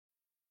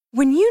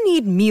When you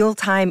need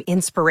mealtime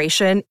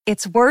inspiration,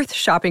 it's worth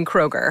shopping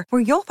Kroger,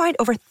 where you'll find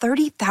over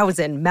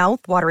 30,000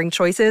 mouth-watering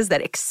choices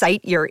that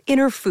excite your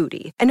inner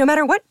foodie. And no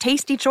matter what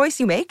tasty choice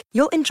you make,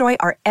 you'll enjoy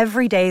our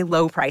everyday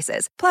low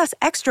prices, plus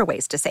extra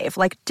ways to save,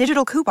 like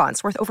digital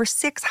coupons worth over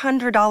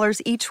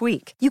 $600 each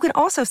week. You can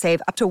also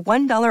save up to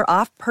 $1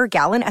 off per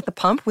gallon at the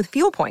pump with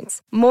fuel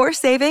points. More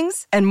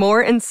savings and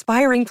more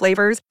inspiring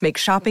flavors make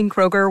shopping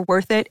Kroger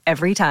worth it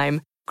every time.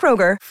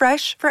 Kroger,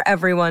 fresh for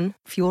everyone.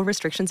 Fuel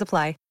restrictions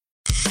apply.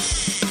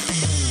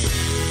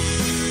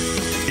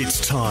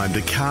 It's time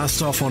to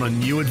cast off on a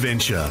new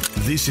adventure.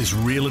 This is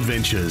Real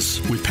Adventures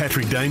with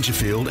Patrick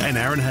Dangerfield and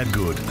Aaron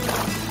Habgood.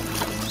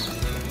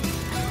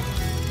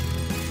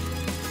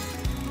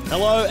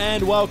 Hello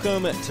and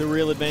welcome to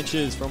Real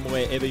Adventures from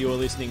wherever you're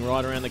listening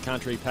right around the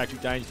country. Patrick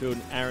Dangerfield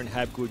and Aaron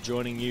Habgood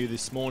joining you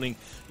this morning.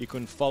 You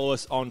can follow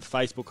us on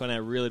Facebook on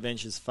our Real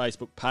Adventures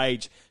Facebook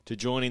page to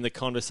join in the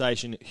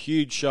conversation.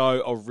 Huge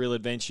show of Real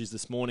Adventures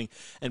this morning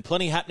and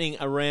plenty happening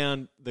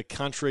around the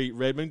country.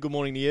 Redmond, good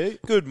morning to you.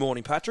 Good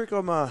morning, Patrick.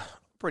 I'm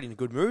pretty in a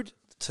good mood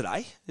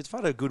today. It's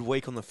had a good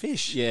week on the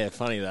fish. Yeah,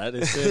 funny that.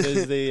 As soon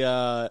as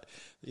the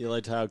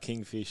yellow-tailed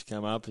kingfish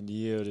come up and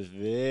you're just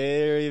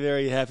very,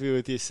 very happy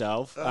with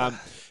yourself.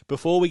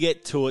 Before we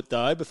get to it,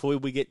 though, before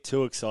we get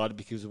too excited,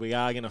 because we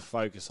are going to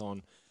focus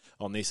on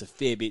this a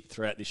fair bit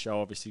throughout the show.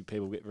 Obviously,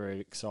 people get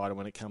very excited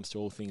when it comes to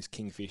all things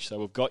kingfish. So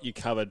we've got you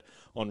covered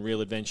on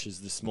Real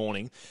Adventures this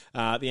morning.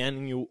 The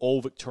annual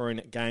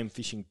All-Victorian Game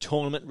Fishing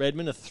Tournament,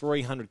 Redmond, a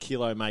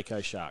 300-kilo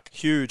mako shark.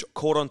 Huge.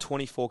 Caught on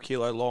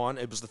 24-kilo line.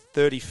 It was the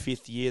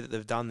 35th year that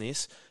they've done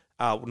this.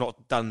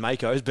 Not done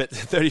makos, but the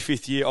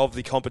 35th year of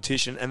the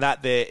competition. And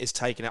that there is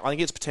taken out. I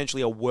think it's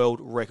potentially a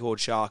world record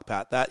shark,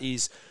 Pat. That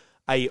is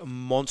a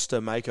monster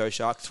mako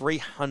shark,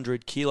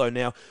 300 kilo.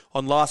 Now,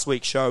 on last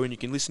week's show, and you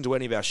can listen to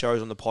any of our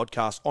shows on the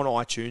podcast on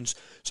iTunes,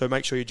 so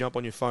make sure you jump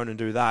on your phone and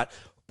do that.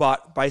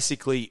 But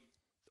basically,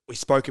 we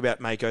spoke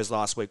about makos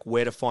last week,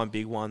 where to find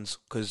big ones,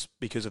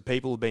 because of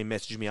people who've been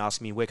messaging me,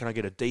 asking me, where can I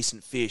get a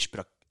decent fish,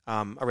 but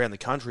around the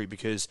country,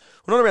 because,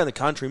 well, not around the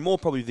country, more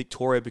probably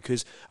Victoria,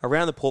 because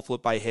around the Port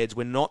Phillip Bay heads,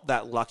 we're not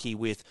that lucky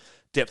with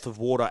depth of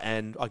water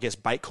and, I guess,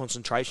 bait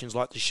concentrations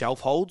like the shelf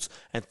holds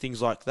and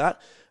things like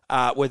that.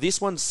 Where this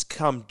one's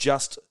come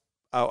just,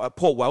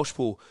 Port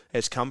Welshpool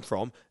has come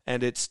from,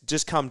 and it's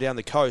just come down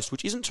the coast,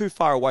 which isn't too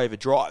far away of a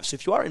drive. So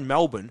if you are in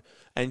Melbourne,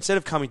 and instead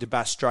of coming to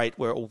Bass Strait,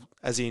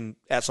 as in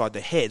outside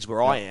the heads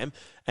where I am,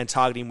 and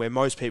targeting where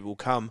most people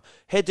come,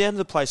 head down to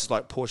the places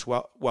like Port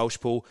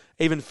Welshpool,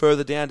 even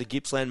further down to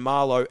Gippsland,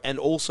 Marlow, and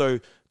also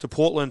to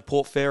Portland,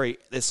 Port Fairy.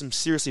 There's some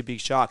seriously big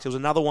sharks. There was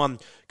another one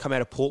come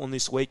out of Portland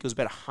this week. It was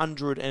about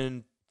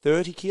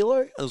 130 kilo.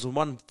 There was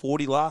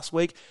 140 last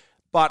week.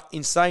 But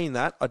in saying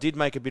that, I did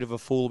make a bit of a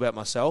fool about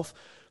myself.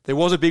 There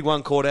was a big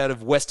one caught out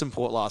of Western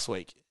Port last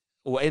week,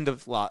 or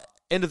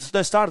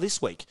start of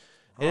this week.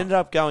 It ended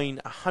up going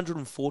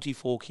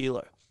 144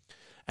 kilo.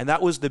 And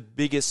that was the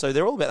biggest. So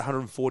they're all about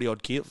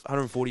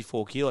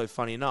 144 kilo,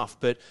 funny enough.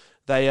 But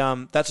they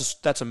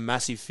that's a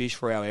massive fish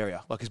for our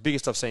area, like as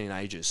biggest I've seen in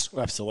ages.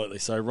 Absolutely.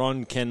 So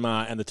Ron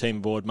Kenmar and the team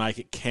aboard make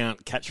it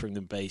count, capturing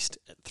the beast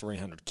at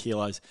 300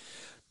 kilos.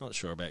 Not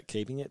sure about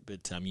keeping it,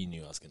 but you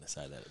knew I was going to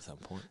say that at some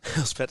point.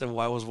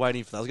 I was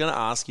waiting for that. I was going to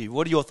ask you,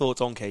 what are your thoughts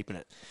on keeping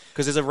it?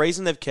 Because there's a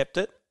reason they've kept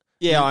it.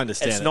 Yeah, I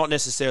understand. It's not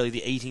necessarily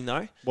the eating,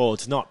 though. Well,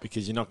 it's not,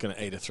 because you're not going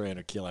to eat a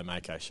 300-kilo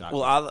mako shark.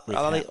 Well, are they?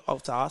 I'll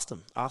have to ask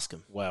them.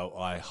 Well,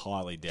 I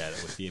highly doubt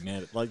it with the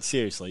amount of, like,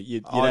 seriously,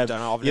 you'd I have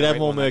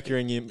more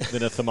mercury in you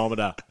than a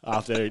thermometer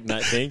after eating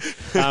that thing.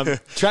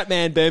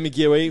 Trapman Bear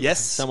McGuey,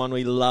 yes, someone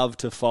we love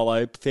to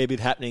follow. Fair bit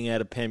happening out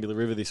of Pambula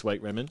River this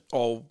week, Redmond.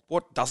 Oh,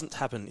 what doesn't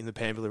happen in the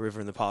Pambula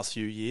River in the past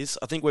few years?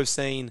 I think we've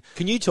seen...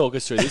 Can you talk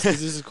us through this? Because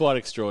this is quite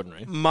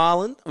extraordinary.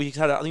 Marlin, I think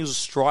it was a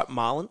striped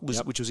marlin,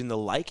 which was in the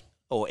lake.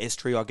 Or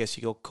estuary, I guess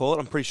you could call it.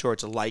 I'm pretty sure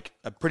it's a lake,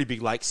 a pretty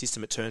big lake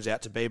system it turns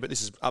out to be, but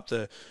this is up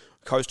the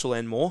coastal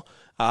end more.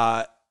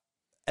 And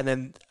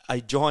then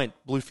a giant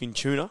bluefin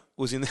tuna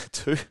was in there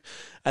too.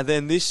 And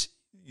then this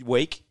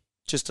week,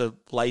 just a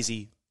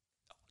lazy,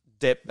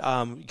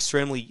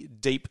 extremely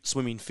deep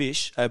swimming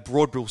fish, a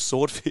broadbill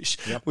swordfish,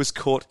 was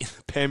caught in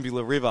the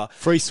Pambula River.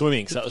 Free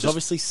swimming, so it was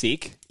obviously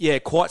sick. Yeah,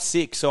 quite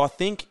sick. So I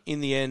think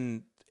in the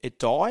end it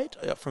died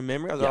from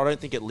memory. I don't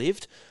think it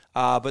lived.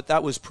 But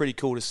that was pretty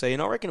cool to see,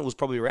 and I reckon it was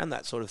probably around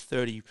that sort of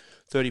 30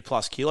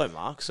 plus kilo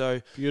mark.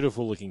 So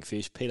beautiful looking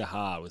fish. Peter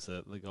Haar was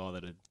the guy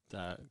that had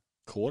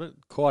caught it.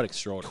 Quite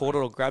extraordinary. Caught it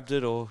or grabbed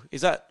it, or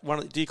is that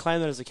one? Do you claim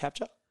that as a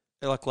capture?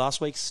 Like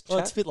last week's chat? Well,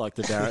 it's a bit like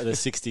the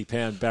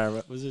 60-pound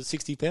barra. Was it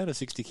 60 pound or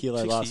 60 kilo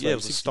 60, last week? Yeah, it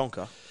was a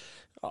stonker.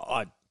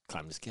 I'd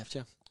claim it as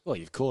capture. Well,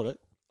 you've caught it.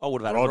 I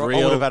would have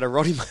had a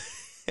roddy.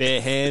 Bare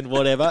hand,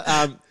 whatever.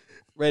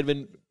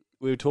 Redmond,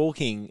 we were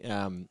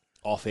talking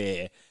off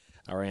air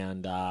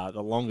around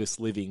the longest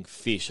living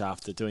fish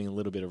after doing a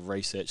little bit of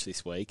research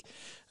this week.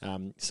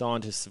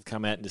 Scientists have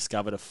come out and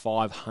discovered a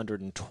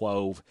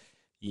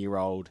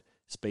 512-year-old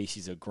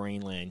species of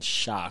Greenland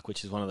shark,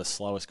 which is one of the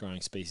slowest growing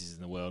species in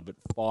the world, but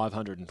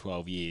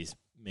 512 years,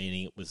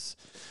 meaning it was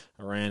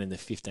around in the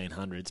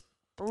 1500s.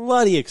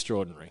 bloody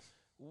extraordinary.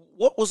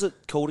 What was it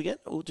called again?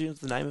 What do you know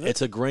the name of it?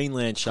 It's a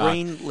Greenland shark.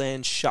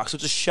 Greenland shark. So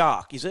it's a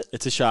shark, is it?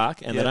 It's a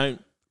shark, and Yeah. they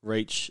don't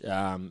reach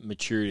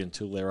maturity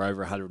until they're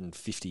over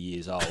 150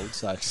 years old.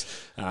 So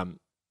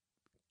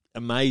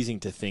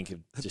amazing to think of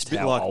just It's a bit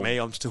how like old. me.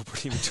 I'm still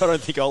pretty mature. I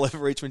don't think I'll ever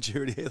reach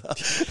maturity either. I'm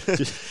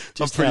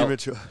pretty how,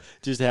 mature.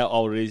 Just how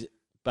old it is,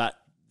 but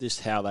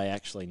just how they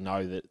actually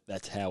know that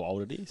that's how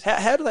old it is.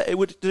 How do they?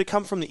 Did it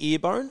come from the ear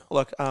bone?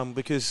 Like,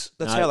 because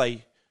that's No. how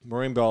they.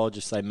 Marine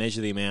biologists, they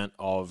measure the amount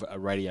of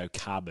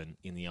radiocarbon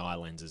in the eye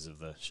lenses of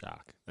the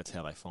shark. That's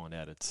how they find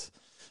out its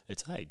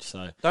age.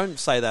 So, Don't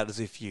say that as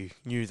if you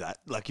knew that.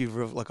 Like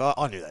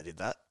I knew they did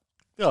that.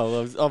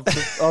 oh,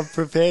 I've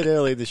prepared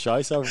early in the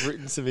show, so I've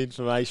written some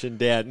information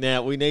down.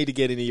 Now we need to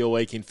get into your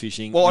week in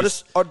fishing. Well, I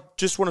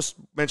just want to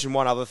mention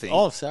one other thing.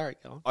 Oh, sorry.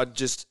 Go on.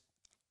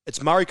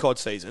 It's Murray cod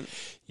season.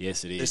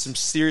 Yes, it is. There's some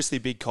seriously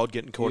big cod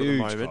getting caught at the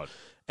Huge moment. cod.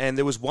 And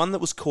there was one that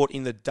was caught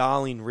in the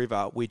Darling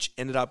River, which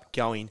ended up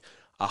going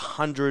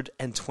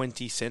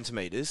 120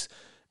 centimetres.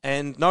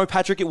 And no,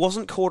 Patrick, it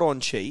wasn't caught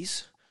on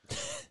cheese.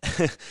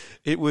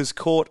 It was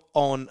caught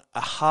on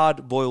a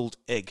hard-boiled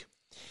egg.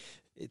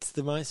 It's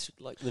the most,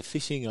 like, the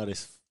fishing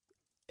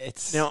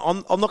it's... Now,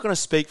 I'm not going to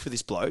speak for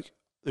this bloke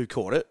who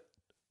caught it,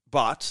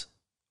 but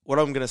what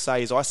I'm going to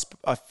say is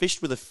I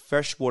fished with a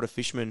freshwater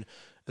fisherman.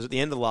 It was at the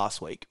end of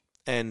last week,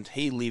 and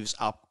he lives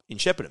up in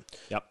Shepparton.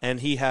 Yep.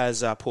 And he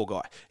has, poor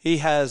guy, he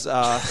has,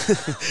 I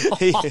shouldn't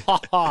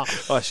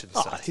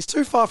say it. He's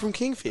too far from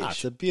Kingfish.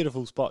 It's a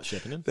beautiful spot,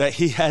 Shepparton, That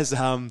he has,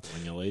 when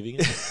you're leaving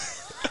it.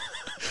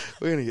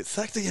 we're going to get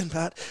sacked again,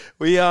 Pat.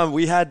 We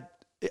had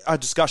a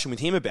discussion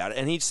with him about it,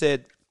 and he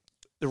said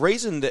the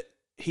reason that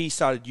he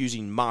started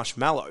using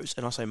marshmallows,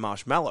 and I say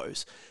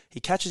marshmallows,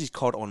 he catches his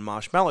cod on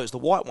marshmallows, the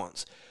white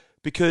ones,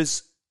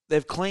 because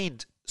they've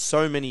cleaned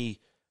so many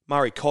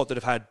Murray cod that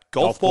have had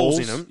golf balls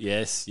in them.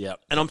 Yes, yep.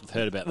 And I've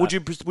heard about Would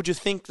that. you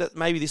think that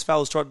maybe this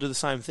fella's tried to do the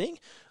same thing,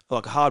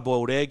 like a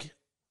hard-boiled egg?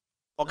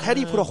 Like, how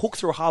do you put a hook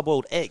through a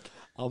hard-boiled egg?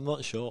 I'm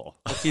not sure.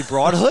 Do you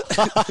bridle it?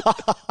 I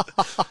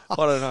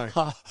don't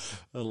know.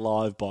 a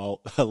live boiled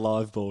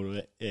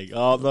egg.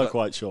 Oh, I'm not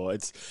quite sure.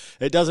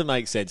 It doesn't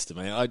make sense to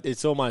me.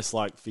 It's almost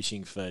like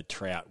fishing for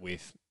trout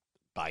with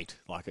bait.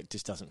 Like, it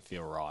just doesn't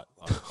feel right.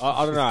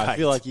 I don't know. I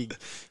feel like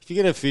if you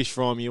get a fish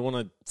from, you want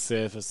to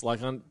surface.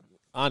 Like, I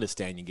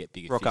understand you get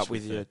bigger Rock fish up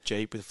with your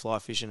Jeep with fly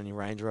fishing and your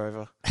Range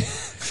Rover.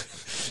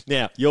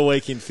 Now, your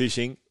week in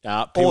fishing.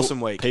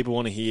 Awesome week. People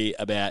want to hear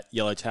about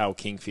yellowtail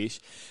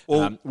kingfish.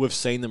 Well- We've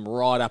seen them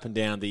right up and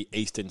down the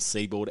eastern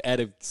seaboard, out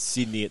of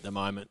Sydney at the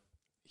moment.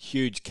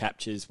 Huge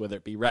captures, whether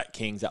it be rat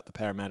kings up the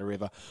Parramatta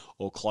River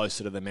or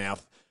closer to the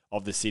mouth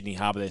of the Sydney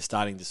Harbour. They're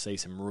starting to see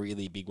some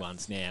really big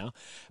ones now.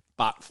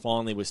 But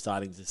finally, we're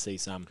starting to see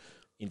some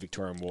in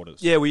Victorian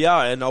waters. Yeah, we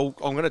are, and I'm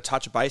going to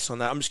touch base on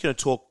that. I'm just going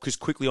to talk just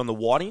quickly on the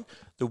whiting.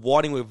 The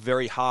whiting were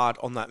very hard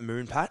on that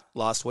moon, Pat,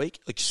 last week,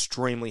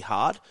 extremely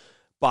hard.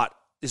 But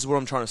this is what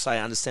I'm trying to say.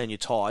 I understand your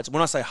tides.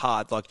 When I say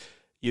hard, like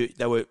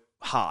they were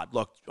hard.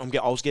 Like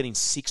I was getting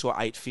 6 or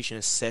 8 fish in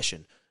a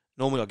session.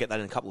 Normally, I get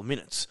that in a couple of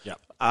minutes. Yep.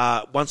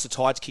 Once the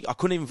tides kicked, I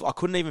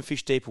couldn't even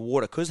fish deeper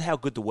water because of how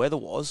good the weather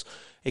was.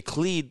 It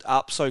cleared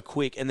up so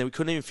quick, and then we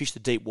couldn't even fish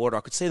the deep water.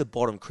 I could see the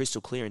bottom crystal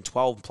clear in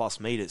 12 plus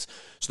meters.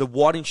 So the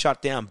whiting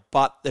shut down,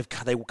 but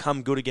they will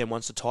come good again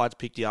once the tides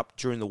picked it up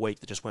during the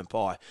week that just went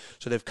by.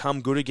 So they've come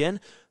good again.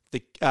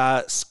 The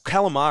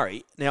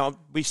calamari. Now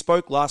we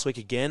spoke last week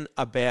again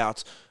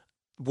about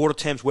water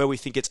temps where we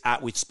think it's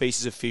at with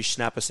species of fish.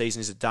 Snapper season,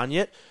 is it done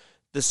yet?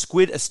 The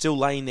squid are still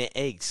laying their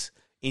eggs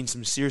in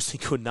some seriously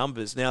good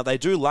numbers. Now, they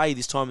do lay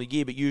this time of the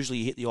year, but usually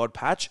you hit the odd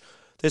patch.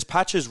 There's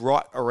patches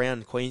right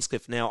around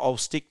Queenscliff. Now, I'll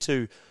stick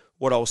to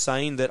what I was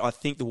saying, that I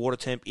think the water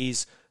temp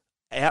is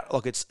out.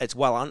 Like, it's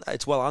well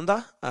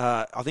under.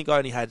 I think I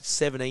only had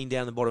 17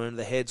 down the bottom end of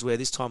the heads, where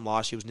this time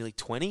last year was nearly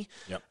 20.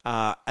 Yep.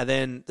 And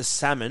then the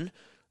salmon.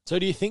 So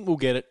do you think we'll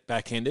get it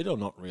back-ended or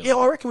not really? Yeah,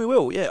 I reckon we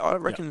will. Yeah, I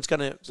reckon it's going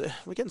to...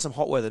 We're getting some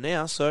hot weather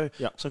now, so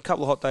some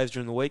couple of hot days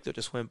during the week that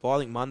just went by. I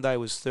think Monday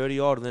was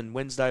 30-odd, and then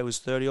Wednesday was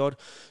 30-odd.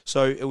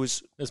 So it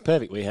was... It was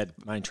perfect. We had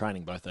main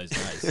training both those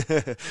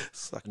days.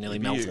 Nearly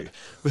melted.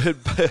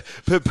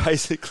 But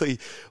basically,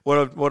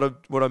 what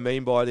I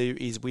mean by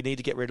it is we need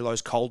to get rid of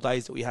those cold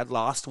days that we had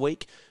last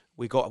week.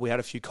 We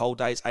had a few cold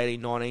days,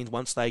 18, 19s,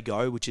 once they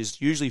go, which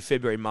is usually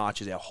February,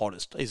 March is our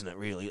hottest, isn't it,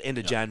 really? End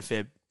of Jan,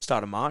 Feb,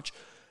 start of March.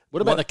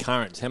 What about the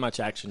currents? How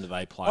much action do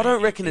they play? I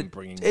don't reckon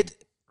bringing it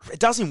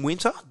does in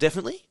winter,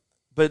 definitely,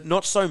 but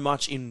not so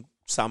much in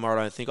summer,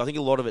 I don't think. I think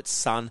a lot of it's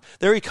sun.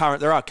 There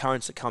are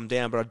currents that come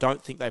down, but I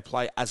don't think they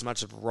play as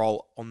much of a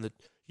role on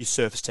your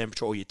surface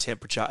temperature or your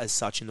temperature as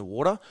such in the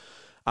water.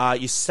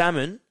 Your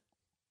salmon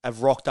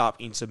have rocked up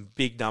in some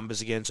big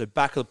numbers again. So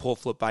back of the Port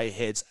Phillip Bay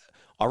heads,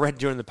 I read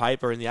during the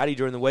paper in the Addy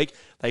during the week,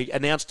 they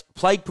announced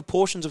plague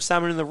proportions of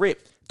salmon in the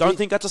Rip. don't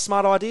think that's a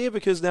smart idea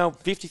because now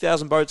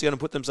 50,000 boats are going to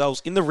put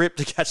themselves in the rip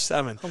to catch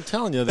salmon. I'm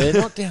telling you, they're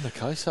not down the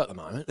coast at the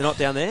moment. They're not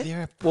down there?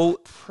 They're a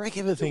prick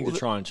of a thing to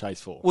try and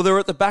chase for. Well, they're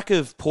at the back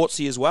of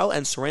Portsea as well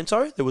and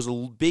Sorrento. There was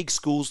big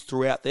schools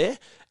throughout there.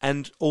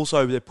 And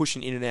also they're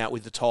pushing in and out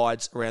with the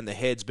tides around their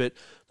heads. But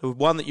the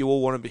one that you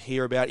all want to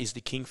hear about is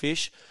the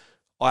kingfish.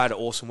 I had an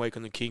awesome week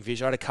on the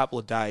kingfish. I had a couple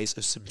of days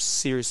of some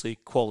seriously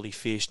quality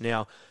fish.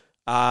 Now,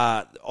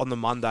 on the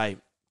Monday,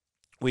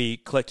 we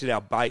collected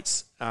our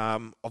baits.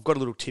 I've got a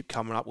little tip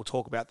coming up. We'll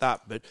talk about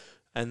that.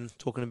 And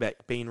talking about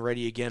being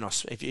ready again,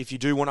 if you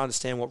do want to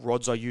understand what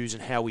rods I use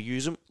and how we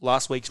use them,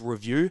 last week's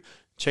review,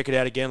 check it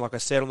out again. Like I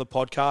said on the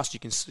podcast, you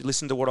can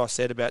listen to what I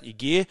said about your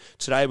gear.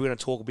 Today we're going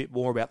to talk a bit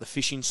more about the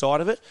fishing side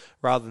of it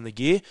rather than the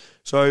gear.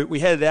 So we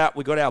headed out.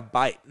 We got our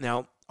bait.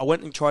 Now, I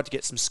went and tried to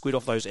get some squid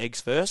off those eggs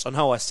first. I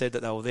know I said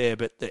that they were there,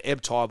 but the ebb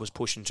tide was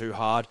pushing too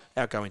hard,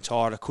 outgoing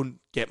tide. I couldn't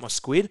get my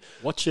squid.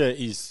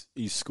 Is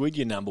squid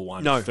your number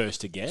one first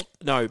to get?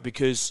 No,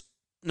 because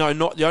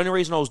not the only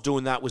reason I was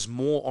doing that was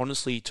more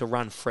honestly to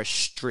run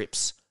fresh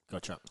strips.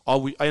 Gotcha. I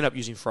ended up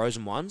using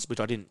frozen ones, which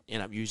I didn't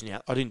end up using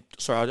out. I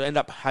ended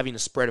up having a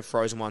spread of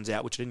frozen ones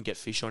out, which I didn't get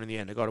fish on in the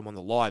end. I got them on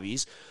the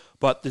liveys.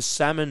 But the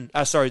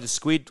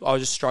squid, I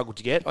just struggled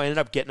to get. I ended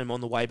up getting them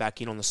on the way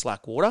back in on the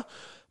slack water.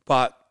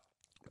 But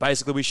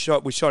basically, we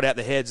shot out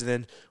the heads and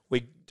then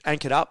we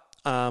anchored up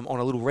on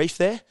a little reef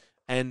there.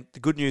 And the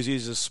good news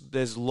is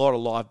there's a lot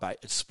of live bait.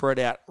 It's spread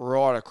out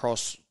right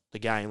across the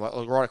game, like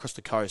right across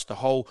the coast. The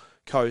whole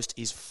coast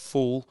is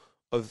full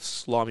of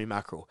slimy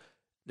mackerel.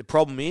 The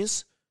problem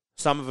is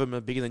some of them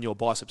are bigger than your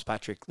biceps,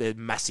 Patrick. They're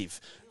massive.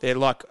 They're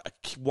like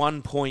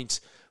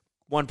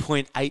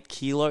 1.8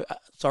 kilo.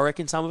 So I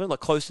reckon some of them, like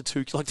close to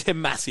 2 kilos. Like they're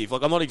massive.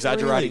 Like I'm not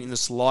exaggerating in the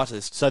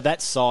slightest. So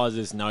that size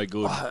is no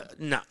good.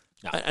 No.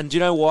 And do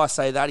you know why I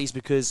say that is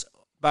because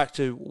back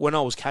to when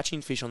I was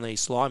catching fish on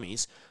these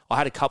slimies, I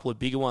had a couple of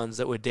bigger ones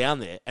that were down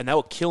there and they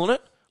were killing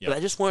it, but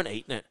they just weren't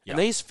eating it. Yep. And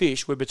these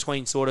fish were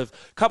between sort of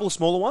a couple of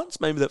smaller ones,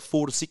 maybe that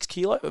 4 to 6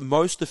 kilo, but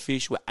most of the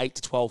fish were 8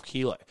 to 12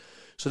 kilo.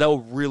 So they were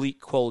really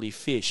quality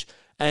fish.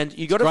 And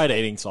you got great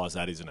eating size,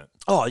 that isn't it?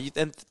 Oh,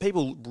 and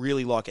people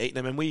really like eating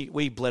them, and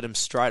we bled them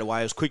straight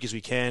away as quick as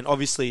we can.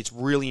 Obviously, it's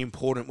really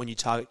important when you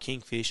target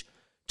kingfish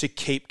to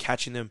keep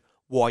catching them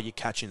while you're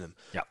catching them.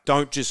 Yep.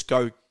 Don't just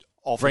go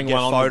off and get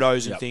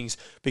photos and things,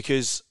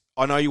 because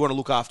I know you want to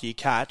look after your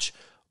catch,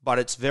 but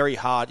it's very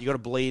hard. You got to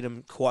bleed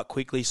them quite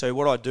quickly. So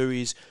what I do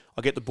is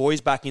I get the boys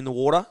back in the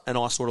water, and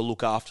I sort of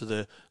look after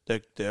the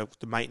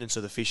maintenance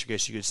of the fish, I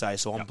guess you could say.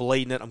 So I'm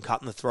bleeding it, I'm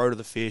cutting the throat of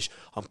the fish,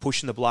 I'm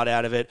pushing the blood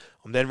out of it,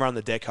 I'm then running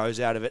the deck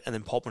hose out of it, and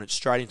then popping it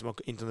straight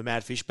into the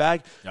mad fish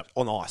bag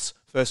on ice.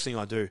 First thing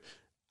I do.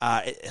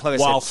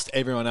 Whilst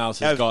everyone else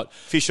has got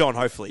fish on,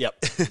 hopefully.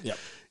 Yep.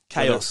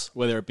 Chaos.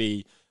 Whether it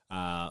be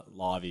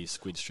liveys,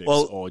 squid strips,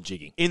 or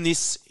jigging. In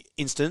this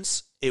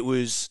instance, it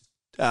was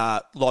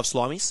live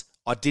slimies.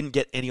 I didn't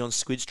get any on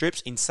squid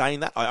strips. In saying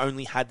that, I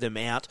only had them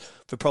out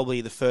for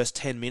probably the first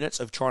 10 minutes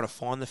of trying to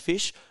find the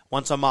fish.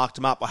 Once I marked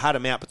them up, I had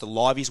them out, but the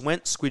liveys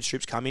went. Squid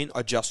strips come in.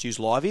 I just used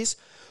liveys.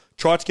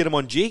 Tried to get them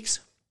on jigs.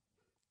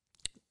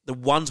 The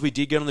ones we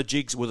did get on the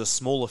jigs were the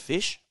smaller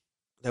fish.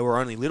 They were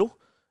only little.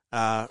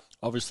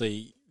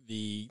 Obviously,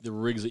 the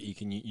rigs that you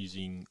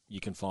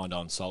can find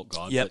on Salt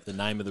Guide, but the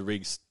name of the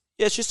rigs...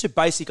 Yeah, it's just a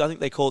basic, I think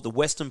they call it the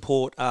Western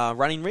Port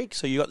running rig.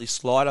 So you got this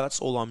slider,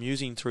 that's all I'm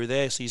using through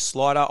there. So your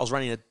slider, I was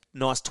running a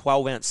nice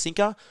 12-ounce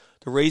sinker.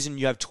 The reason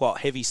you have 12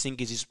 heavy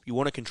sinkers is I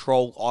want to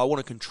control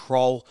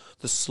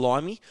the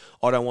slimy.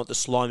 I don't want the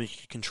slimy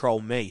to control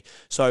me.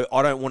 So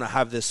I don't want to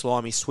have the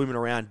slimy swimming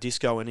around,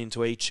 discoing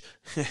into each,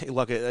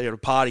 like a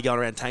party going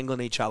around tangling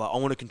each other. I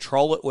want to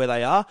control it where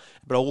they are,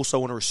 but I also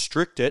want to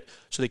restrict it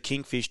so the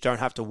kingfish don't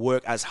have to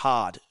work as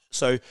hard.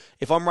 So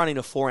if I'm running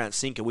a 4-ounce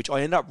sinker, which I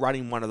end up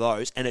running one of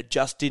those, and it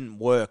just didn't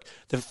work,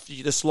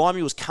 the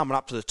slimy was coming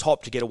up to the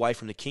top to get away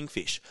from the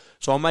kingfish.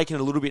 So I'm making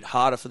it a little bit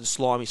harder for the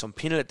slimy. So I'm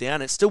pinning it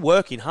down. It's still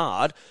working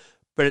hard,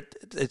 but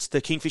it's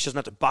the kingfish doesn't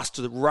have to bust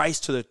race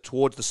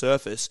towards the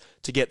surface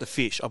to get the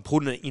fish. I'm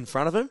putting it in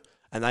front of them,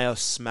 and they are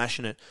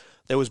smashing it.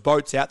 There was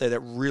boats out there that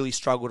really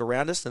struggled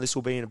around us, and this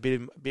will be in a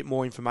bit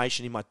more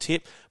information in my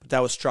tip, but they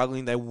were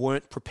struggling. They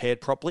weren't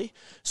prepared properly.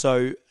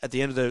 So at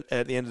the end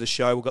of the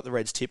show, we've got the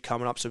Reds tip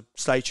coming up, so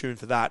stay tuned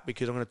for that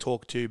because I'm going to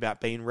talk to you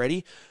about being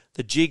ready.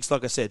 The jigs,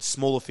 like I said,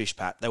 smaller fish,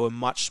 Pat. They were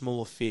much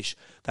smaller fish.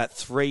 That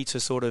 3 to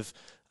 6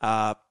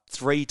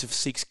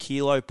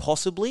 kilo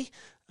possibly.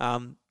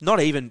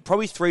 Not even,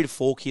 probably 3 to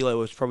 4 kilo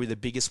was probably the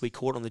biggest we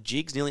caught on the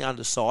jigs, nearly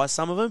undersized,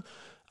 some of them.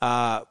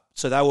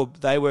 So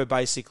they were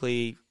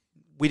basically...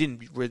 We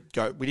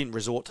didn't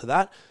resort to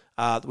that.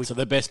 So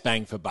the best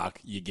bang for buck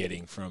you're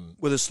getting from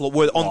but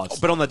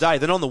on the day.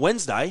 Then on the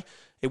Wednesday,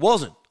 it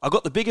wasn't. I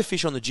got the bigger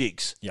fish on the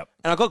jigs. Yep.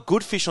 And I got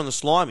good fish on the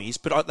slimies,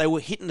 but they were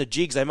hitting the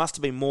jigs. They must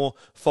have been more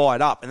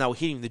fired up, and they were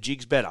hitting the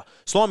jigs better.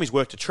 Slimies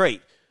worked a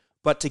treat,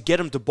 but to get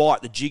them to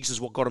bite, the jigs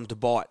is what got them to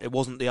bite. It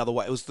wasn't the other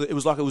way. It was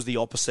the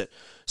opposite.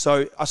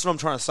 So that's what I'm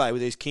trying to say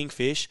with these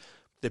kingfish.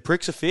 They're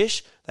pricks of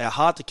fish. They are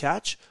hard to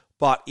catch.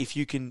 But if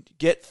you can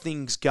get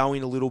things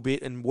going a little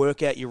bit and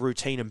work out your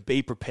routine and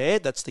be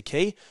prepared, that's the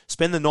key.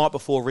 Spend the night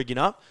before rigging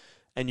up,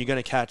 and you're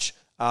going to catch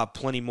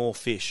plenty more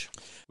fish.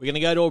 We're going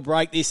to go to a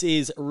break. This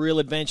is Real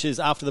Adventures.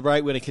 After the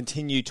break, we're going to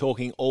continue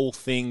talking all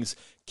things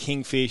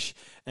kingfish,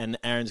 and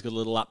Aaron's got a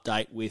little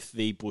update with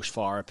the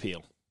bushfire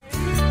appeal.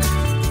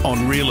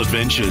 On Real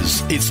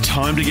Adventures, it's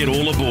time to get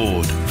all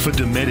aboard for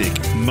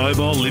Dometic,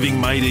 mobile living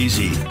made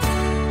easy.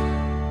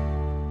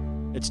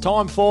 It's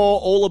time for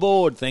All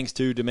Aboard, thanks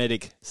to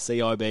Dometic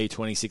CIB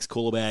 26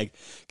 cooler bag.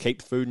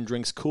 Keep the food and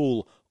drinks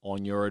cool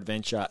on your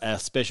adventure. Our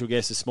special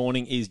guest this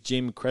morning is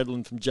Jim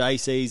Credlin from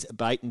JC's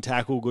Bait and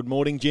Tackle. Good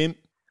morning, Jim.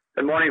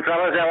 Good morning,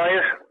 fellas. How are you?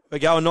 We're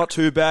going not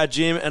too bad,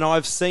 Jim, and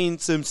I've seen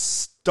some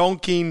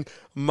stonking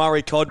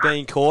Murray cod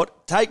being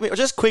caught. Take me,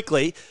 just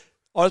quickly,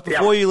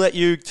 before you let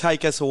you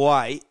take us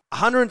away,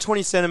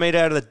 120 centimetre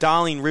out of the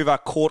Darling River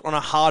caught on a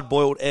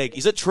hard-boiled egg.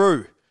 Is it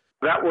true?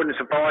 That wouldn't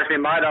surprise me,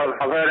 mate.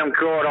 I've heard them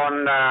caught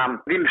on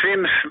dim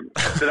sims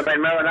that have been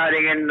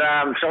marinating in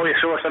soy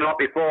sauce the night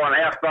before on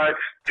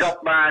houseboats,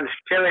 chop bones,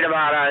 cherry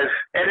tomatoes,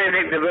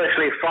 anything that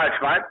virtually floats,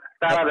 mate.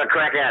 They'll have a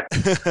crack at.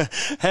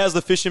 How's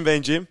the fishing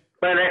been, Jim?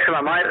 Been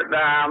excellent, mate.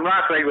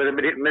 Last week was a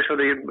bit hit and miss with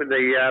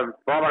the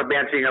barometer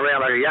bouncing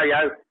around like a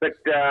yo-yo. But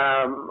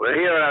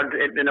here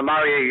in the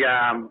Murray,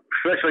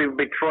 especially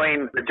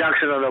between the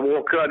junction of the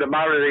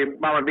Murray, the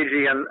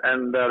Murrumbidgee and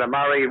the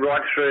Murray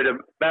right through to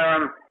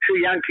Barham,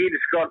 two young kids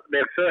got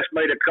their first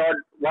meat of cod.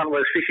 One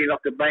was fishing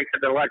off the bank at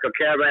the local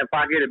caravan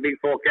park here, the Big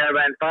Four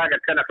Caravan Park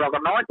at 10 o'clock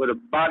at night with a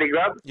barty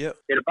grub. Yep.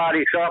 Did a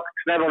barty sock,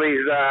 snavelled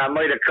his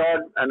meat of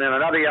cod, and then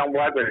another young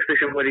bloke was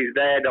fishing with his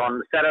dad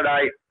on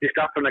Saturday just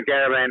up from the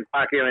caravan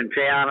park here in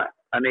town,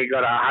 and he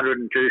got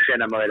 102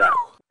 centimetre.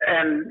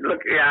 And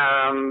look,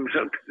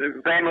 so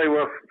the family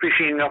were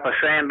fishing off a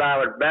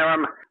sandbar at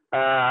Barham.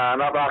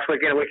 Not last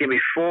weekend, the weekend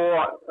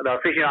before, they were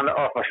fishing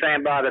off a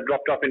sandbar that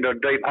dropped off into a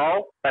deep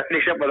hole. They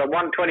finished up with a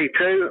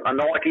 122, a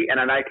 90 and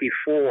an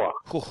 84.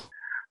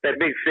 They're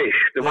big fish.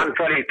 The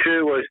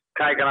 122 was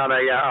taken on a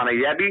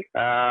yabby.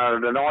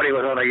 The 90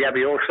 was on a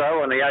yabby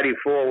also, and the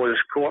 84 was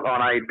caught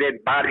on a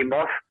dead barty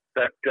moth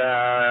that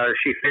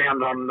she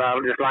found on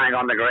just laying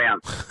on the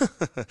ground.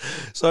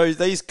 So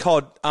these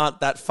cod aren't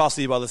that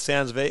fussy by the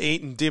sounds of it,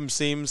 eating dim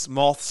sims,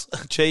 moths,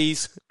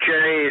 cheese.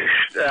 Cheese,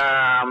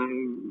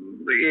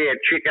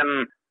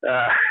 chicken,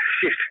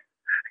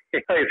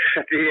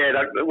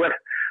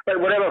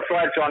 whatever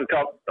floats on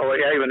top, or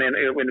even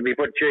when we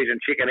put cheese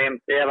and chicken in,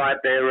 mate,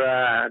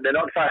 they're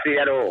not fussy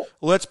at all.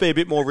 Well, let's be a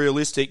bit more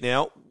realistic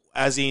now.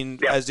 As in,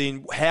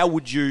 how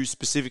would you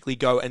specifically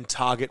go and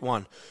target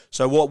one?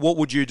 So what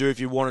would you do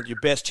if you wanted your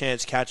best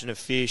chance catching a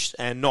fish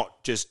and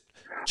not just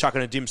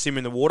chucking a dim sim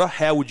in the water?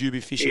 How would you be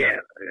fishing? Yeah,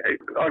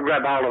 I'd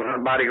grab hold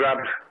of barty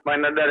grubs. I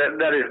mean,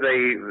 that is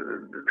the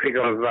thing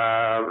of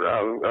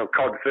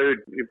cod food.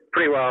 You're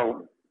pretty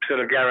well sort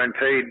of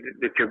guaranteed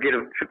that you'll get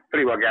you'll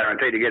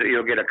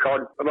get a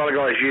cod. A lot of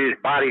guys use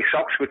barty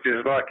socks, which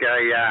is like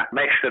a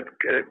mesh that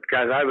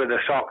goes over the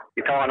sock.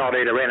 You tie a knot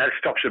either end. It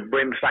stops the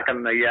brim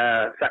sucking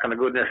the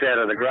goodness out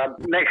of the grub.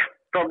 Next,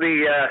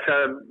 probably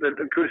so the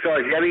good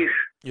sized yabbies.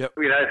 Yep.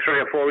 3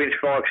 or 4 inch,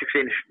 5, 6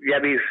 inch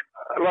yabbies.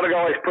 A lot of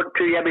guys put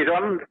two yabbies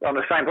on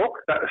the same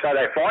hook, so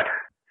they fight.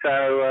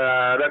 So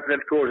that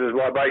causes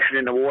vibration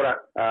in the water,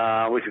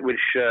 which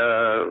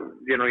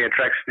generally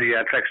attracts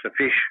the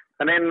fish.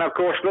 And then, of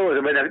course, lures.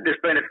 I mean,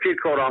 there's been a few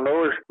caught on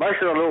lures.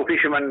 Most of the lure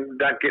fishermen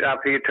don't get up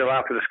here till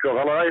after the school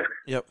holidays.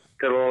 Yep.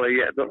 Till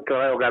they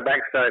all go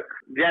back. So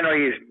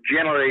generally,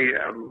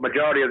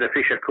 majority of the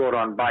fish are caught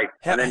on bait,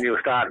 and then you'll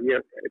start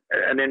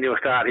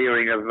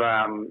hearing of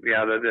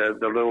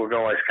the lure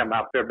guys come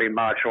up every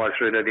March right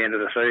through to the end of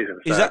the season.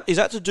 Is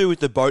that to do with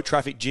the boat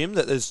traffic, Jim?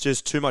 That there's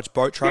just too much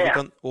boat traffic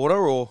on water,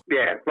 or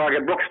like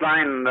at Brooks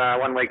Lane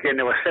one weekend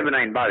there were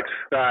 17 boats.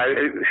 So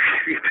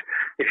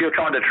if you're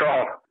trying to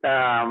trial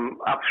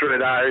up through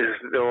those,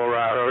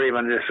 or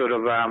even just sort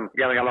of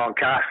going along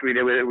cast with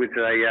the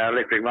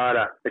electric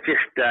motor, it's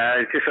just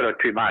sort of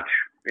too much.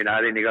 Then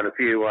you got a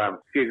few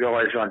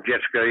guys on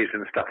jet skis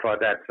and stuff like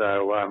that.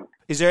 So,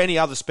 is there any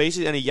other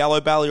species, any yellow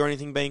belly or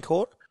anything being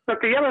caught?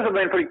 Look, the yellows have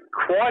been pretty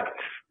quiet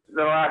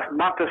the last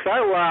month or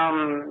so.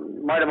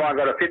 Mate of mine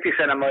got a 50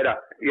 centimetre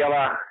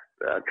yellow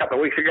a couple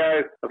of weeks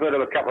ago. I've heard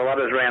of a couple of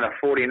others around a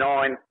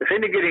 49. They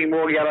seem to be getting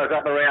more yellows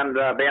up around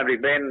Boundary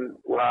Bend,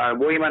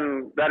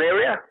 Weeman, that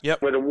area,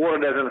 where the water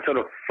doesn't sort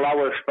of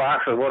flow as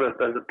fast as what it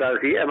does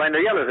here. I mean,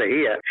 the yellows are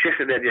here. It's just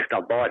that they're just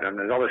not biting.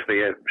 There's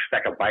obviously a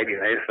stack of bait in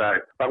there.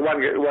 So, like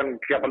one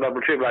couple of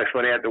two blokes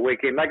went out the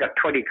weekend. They got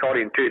 20 cod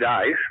in 2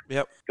 days.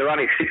 Yep. They're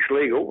only 6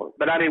 legal,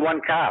 but only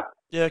 1 carp.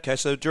 Yeah, okay.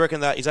 So do you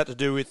reckon is that to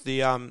do with the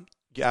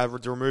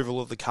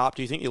removal of the carp,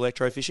 do you think, the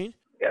electro-fishing?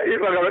 The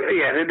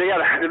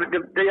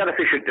other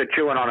fish are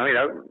chewing on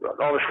them,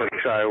 obviously.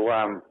 So,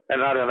 and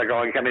another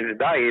guy came in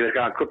today. He was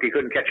going cook. He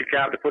couldn't catch a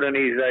carp to put in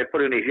his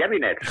yabby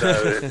net. So,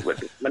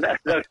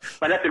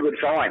 that's a good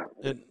sign.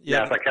 If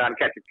they can't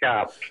catch a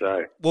carp.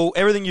 So, well,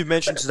 everything you've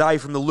mentioned today,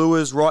 from the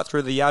lures right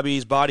through the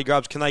yabbies, barty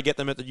grubs, can they get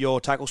them at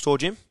your tackle store,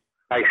 Jim?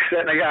 They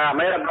certainly go. I'm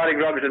out of buddy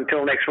grubs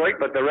until next week,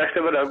 but the rest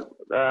of it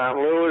are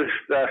lures,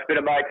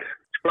 spinnerbaits,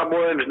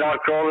 scrubworms, night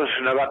crawlers,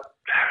 and I've got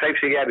heaps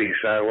of yabbies.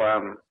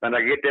 So, and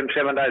I get them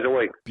 7 days a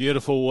week.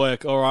 Beautiful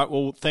work. All right,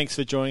 well, thanks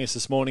for joining us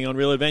this morning on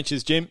Real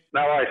Adventures, Jim.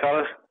 No worries,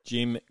 fellas.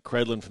 Jim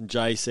Credlin from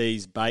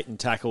JC's Bait and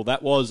Tackle.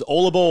 That was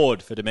all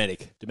aboard for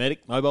Dometic. Dometic,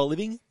 mobile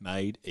living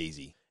made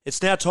easy.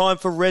 It's now time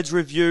for Red's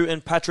Review,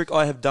 and Patrick,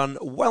 I have done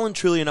well and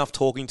truly enough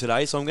talking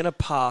today, so I'm going to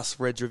pass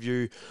Red's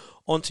Review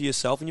onto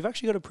yourself, and you've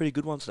actually got a pretty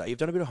good one today. You've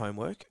done a bit of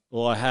homework.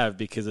 Well, I have,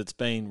 because it's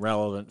been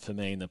relevant for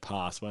me in the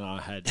past when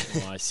I had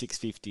my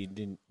 650 and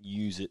didn't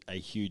use it a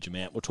huge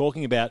amount. We're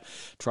talking about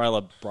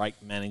trailer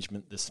brake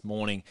management this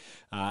morning,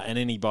 and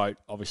any boat,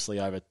 obviously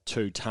over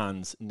 2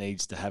 tonnes,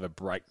 needs to have a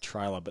brake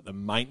trailer, but the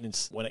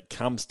maintenance when it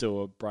comes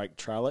to a brake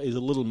trailer is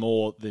a little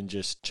more than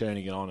just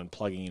turning it on and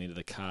plugging it into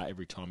the car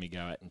every time you go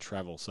out and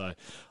travel. So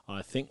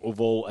I think we've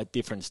all, at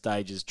different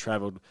stages,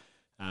 travelled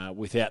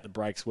without the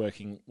brakes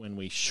working when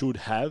we should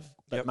have.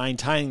 But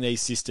maintaining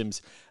these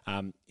systems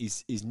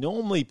is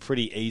normally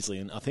pretty easily.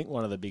 And I think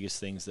one of the biggest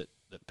things that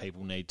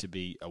people need to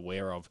be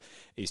aware of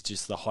is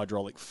just the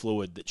hydraulic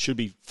fluid that should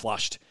be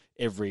flushed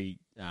every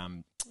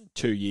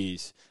 2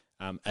 years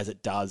as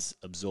it does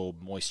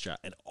absorb moisture.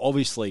 And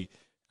obviously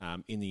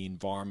in the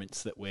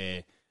environments that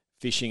we're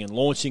fishing and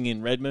launching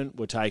in Redmond,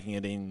 we're taking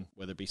it in,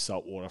 whether it be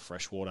saltwater,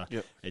 freshwater.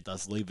 Yep. It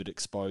does leave it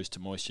exposed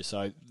to moisture.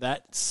 So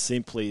that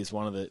simply is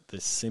one of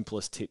the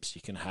simplest tips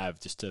you can have,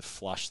 just to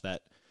flush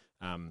that,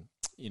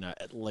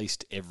 at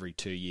least every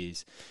 2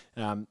 years.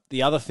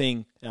 The other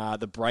thing,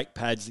 the brake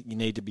pads, you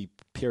need to be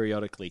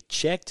periodically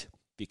checked,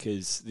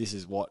 because this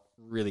is what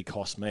really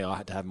cost me. I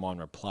had to have mine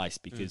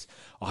replaced because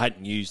I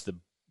hadn't used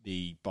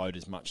the boat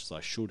as much as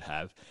I should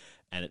have,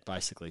 and it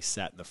basically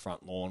sat in the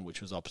front lawn,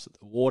 which was opposite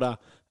the water,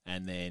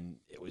 and then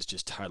it was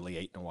just totally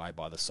eaten away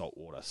by the salt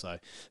water. So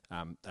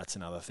that's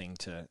another thing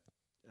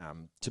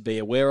to be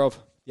aware of.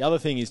 The other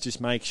thing is just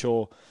make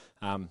sure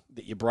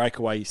that your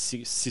breakaway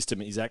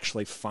system is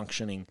actually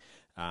functioning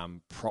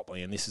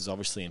properly, and this is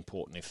obviously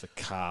important if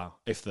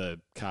the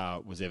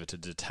car was ever to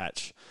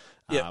detach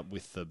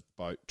with the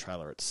boat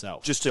trailer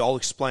itself. I'll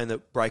explain the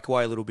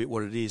breakaway a little bit.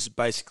 What it is,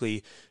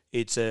 basically,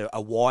 it's a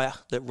wire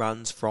that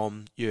runs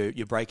from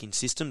your braking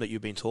system that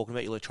you've been talking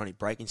about, your electronic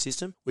braking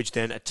system, which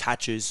then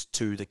attaches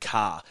to the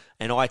car.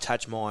 And I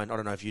attach mine, I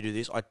don't know if you do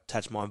this, I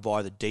attach mine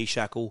via the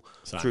D-shackle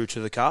through to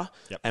the car.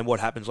 Yep. And what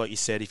happens, like you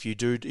said, if you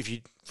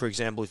for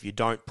example, if you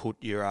don't put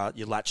your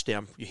latch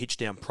down, your hitch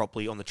down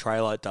properly on the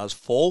trailer, it does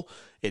fall,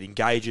 it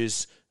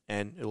engages,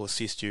 and it will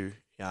assist you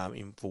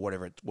for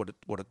whatever what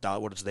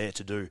it's there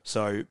to do.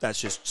 So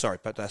that's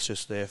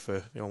just there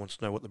for anyone wants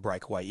to know what the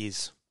breakaway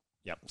is.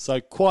 Yep. So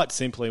quite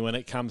simply, when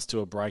it comes to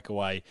a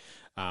breakaway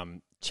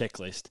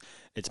checklist,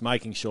 it's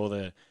making sure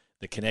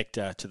the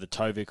connector to the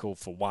tow vehicle,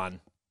 for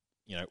one,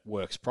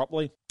 works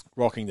properly.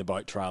 Rocking the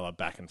boat trailer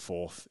back and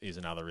forth is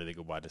another really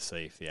good way to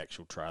see if the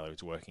actual trailer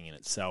is working in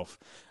itself.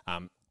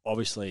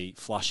 Obviously,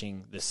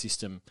 flushing the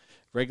system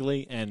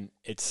regularly, and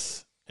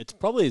it's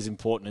probably as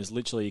important as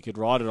literally you could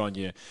write it on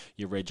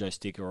your rego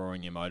sticker or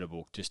in your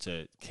motorbook, just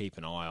to keep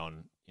an eye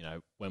on,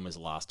 when was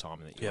the last time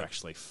that you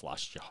actually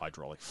flushed your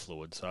hydraulic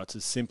fluid. So it's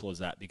as simple as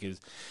that,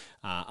 because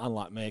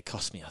unlike me, it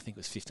cost me, I think it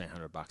was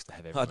 $1,500 to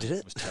have everything.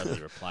 It was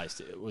totally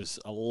replaced. It was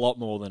a lot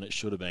more than it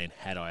should have been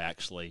had I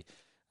actually,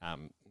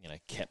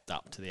 kept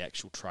up to the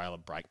actual trailer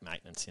brake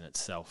maintenance in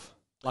itself.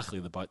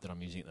 Luckily, the boat that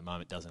I'm using at the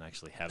moment doesn't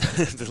actually have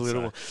that. The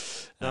little one.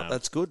 No,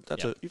 that's good.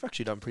 You've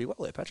actually done pretty well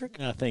there, Patrick.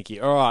 Thank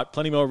you. All right,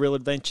 plenty more Real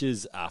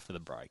Adventures after the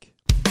break.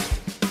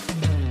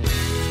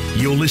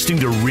 You're listening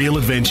to Real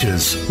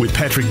Adventures with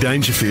Patrick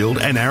Dangerfield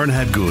and Aaron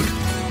Hadgood.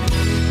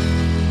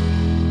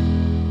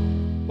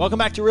 Welcome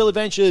back to Real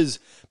Adventures.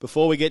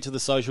 Before we get to the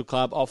social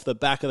club, off the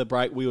back of the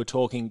break, we were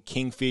talking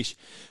kingfish.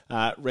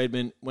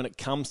 Redmond, when it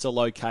comes to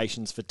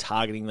locations for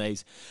targeting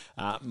these,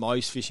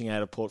 most fishing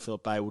out of Port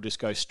Phillip Bay will just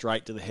go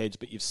straight to the heads.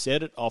 But you've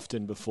said it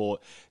often before,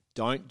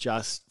 don't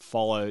just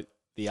follow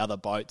the other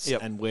boats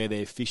and where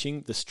they're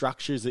fishing. The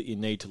structures that you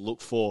need to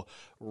look for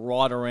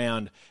right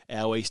around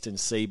our eastern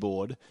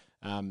seaboard,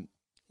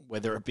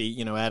 whether it be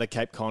out of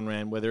Cape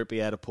Conran, whether it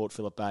be out of Port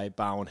Phillip Bay,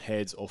 Barwon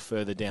Heads, or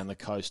further down the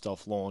coast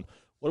off Lorne.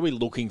 What are we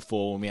looking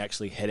for when we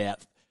actually head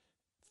out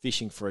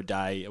fishing for a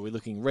day? Are we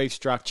looking reef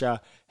structure?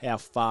 How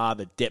far?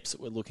 The depths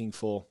that we're looking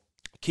for?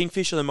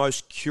 Kingfish are the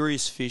most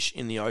curious fish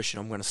in the ocean,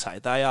 I'm going to say.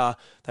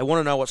 They want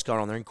to know what's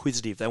going on. They're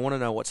inquisitive. They want to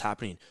know what's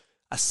happening.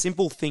 A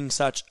simple thing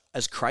such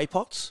as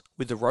craypots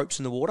with the ropes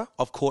in the water.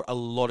 I've caught a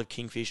lot of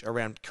kingfish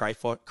around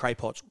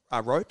craypots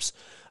ropes.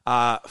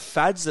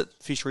 Fads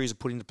that fisheries are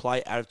put into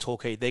play out of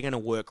Torquay, they're going to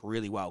work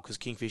really well because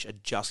kingfish are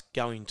just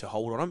going to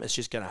hold on them. It's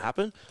just going to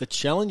happen. The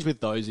challenge with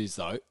those is,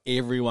 though,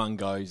 everyone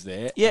goes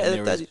there. Yeah,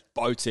 and there is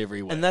boats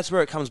everywhere. And that's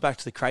where it comes back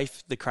to the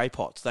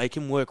craypots. They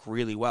can work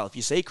really well. If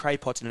you see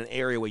craypots in an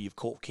area where you've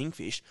caught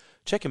kingfish,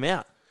 check them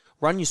out.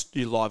 Run your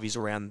liveys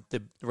around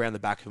the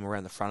back of them,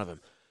 around the front of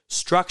them.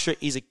 Structure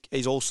is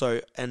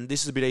also, and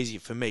this is a bit easier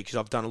for me because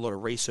I've done a lot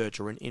of research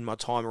in my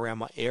time around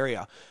my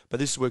area, but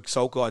this is where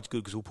Salt Guide's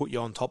good because we'll put you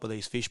on top of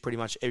these fish pretty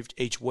much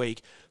each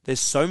week. There's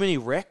so many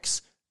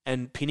wrecks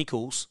and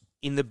pinnacles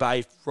in the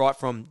bay, right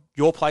from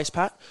your place,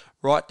 Pat,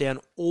 right down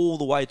all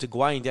the way to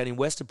Gwaine down in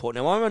Western Port.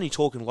 Now, I'm only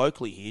talking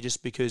locally here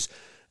just because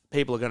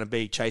people are going to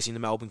be chasing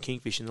the Melbourne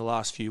kingfish in the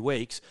last few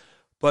weeks,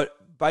 but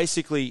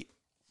basically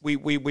we're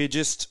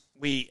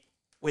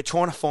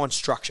trying to find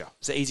structure.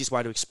 It's the easiest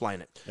way to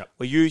explain it. Yep.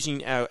 We're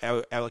using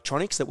our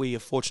electronics that we are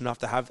fortunate enough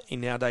to have in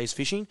nowadays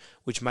fishing,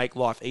 which make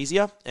life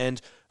easier.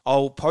 And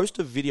I'll post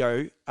a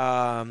video.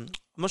 I'm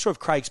not sure if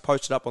Craig's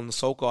posted up on the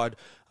Salt Guide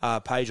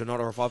page or not,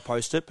 or if I've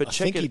posted it. But I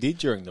check think it. he did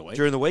during the week.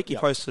 During the week, he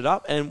Yep. posted it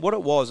up. And what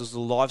it was the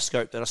live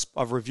scope that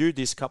I've reviewed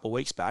this a couple of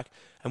weeks back.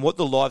 And what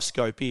the live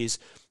scope is,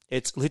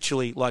 it's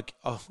literally like,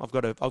 I've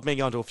been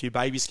going to a few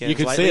baby scans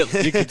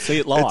lately. You can see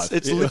it live.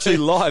 It's literally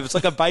live. It's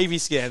like a baby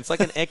scan. It's like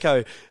an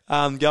echo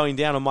going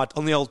down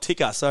on the old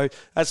ticker. So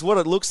that's what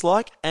it looks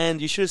like.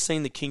 And you should have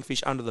seen the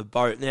kingfish under the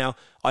boat. Now,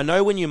 I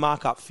know when you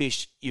mark up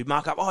fish, you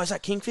mark up, is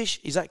that kingfish?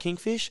 Is that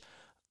kingfish?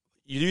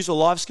 You use a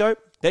live scope,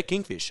 they're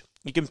kingfish.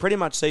 You can pretty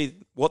much see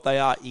what they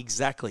are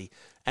exactly.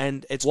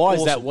 And it's Why awesome.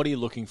 is that? What are you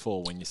looking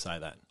for when you say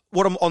that?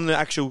 What I'm on the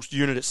actual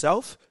unit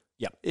itself.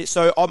 Yep.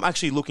 So I'm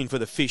actually looking for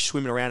the fish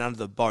swimming around under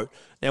the boat.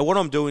 Now, what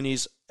I'm doing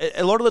is,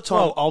 a lot of the time...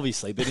 Well,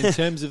 obviously, but in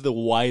terms of the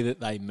way that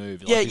they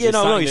move. Yeah, is there I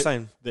know what you're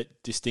something saying.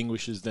 That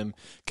distinguishes them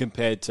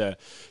compared to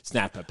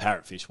snapper,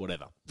 parrotfish,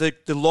 whatever.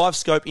 The live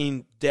scope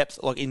in depth,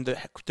 like in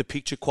the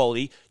picture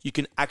quality, you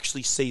can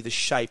actually see the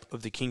shape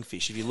of the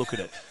kingfish if you look at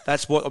it.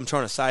 That's what I'm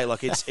trying to say.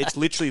 Like it's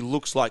literally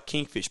looks like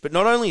kingfish. But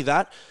not only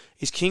that,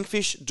 is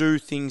kingfish do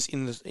things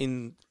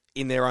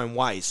in their own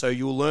ways. So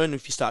you'll learn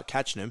if you start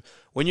catching them.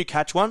 When you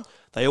catch one,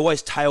 they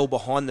always tail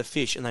behind the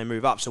fish and they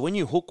move up. So when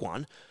you hook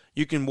one,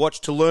 you can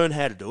watch to learn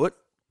how to do it.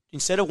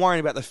 Instead of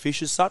worrying about the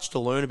fish as such, to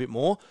learn a bit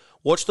more,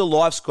 watch the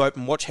live scope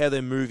and watch how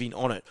they're moving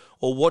on it.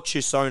 Or watch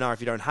your sonar if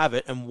you don't have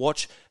it and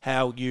watch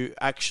how you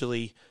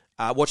actually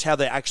watch how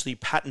they actually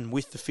pattern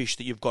with the fish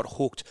that you've got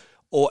hooked.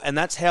 And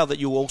that's how that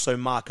you also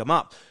mark them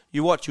up.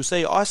 You'll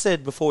see, I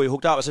said before we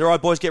hooked up, I said, all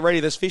right, boys, get ready,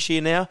 there's fish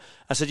here now.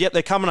 I said, yep,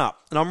 they're coming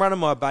up. And I'm running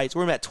my baits.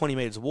 We're in about 20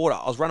 metres of water.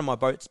 I was running my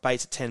baits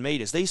at 10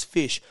 metres. These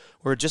fish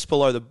were just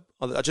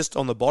just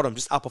on the bottom,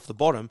 just up off the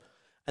bottom.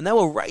 And they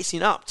were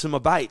racing up to my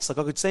baits. Like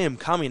I could see them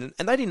coming.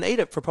 And they didn't eat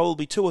it for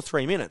probably 2 or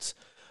 3 minutes.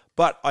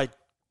 But I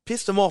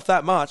pissed them off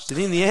that much that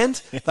in the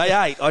end, they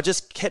ate. I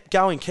just kept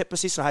going, kept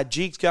persistent. I had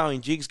jigs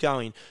going,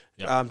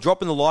 Yep.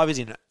 dropping the livers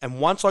in it. And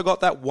once I got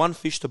that one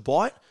fish to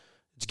bite,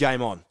 it's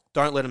game on.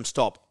 Don't let them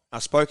stop. I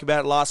spoke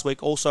about it last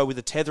week also with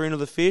the tethering of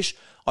the fish.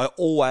 I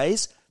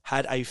always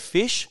had a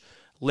fish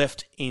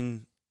left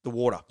in the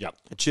water. Yep.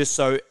 It's just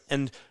so,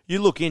 and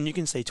you look in, you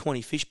can see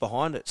 20 fish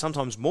behind it,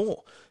 sometimes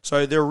more.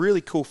 So they're a really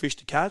cool fish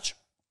to catch.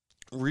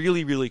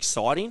 Really, really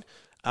exciting.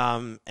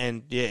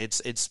 And yeah,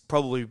 it's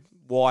probably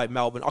why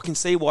Melbourne, I can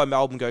see why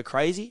Melbourne go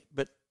crazy,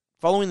 but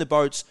following the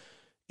boats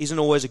isn't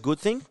always a good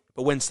thing.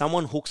 But when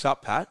someone hooks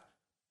up, Pat,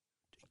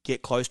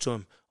 get close to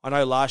them. I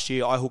know last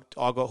year I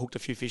got hooked a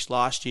few fish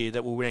last year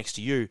that were next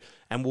to you,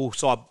 and we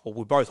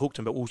both hooked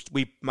them, but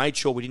we made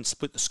sure we didn't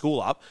split the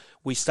school up.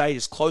 We stayed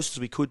as close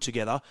as we could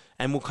together,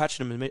 and we'll catch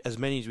them as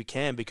many as we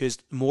can because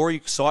the more you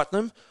excite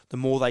them, the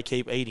more they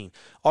keep eating.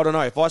 I don't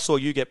know, if I saw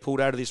you get pulled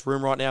out of this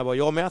room right now by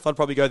your mouth, I'd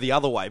probably go the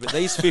other way. But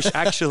these fish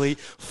actually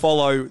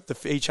follow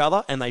each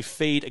other, and they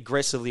feed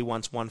aggressively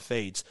once one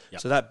feeds.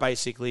 Yep. So that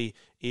basically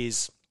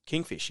is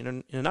kingfish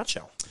in a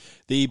nutshell.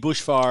 The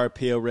bushfire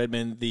appeal,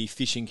 Redmond, the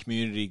fishing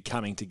community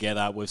coming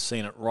together. We've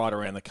seen it right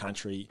around the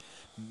country.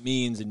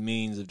 Millions and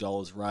millions of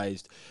dollars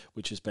raised,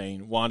 which has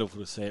been wonderful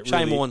to see.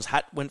 Shane Warne's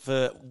hat went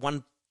for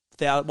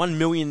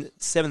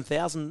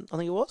 $1,007,000, I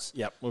think it was.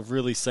 Yep, we've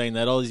really seen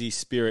that Aussie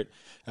spirit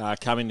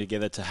coming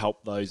together to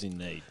help those in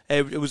need.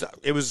 It was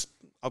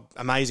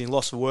amazing,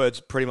 loss of words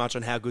pretty much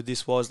on how good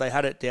this was. They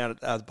had it down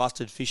at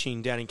Busted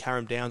Fishing down in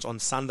Carrum Downs on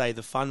Sunday,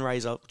 the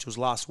fundraiser, which was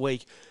last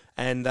week,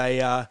 and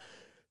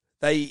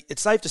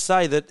it's safe to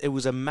say that it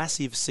was a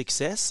massive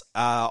success.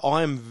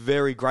 I am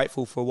very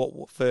grateful for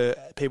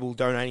people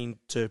donating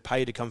to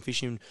pay to come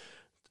fishing,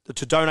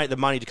 to donate the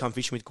money to come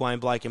fishing with Gwaine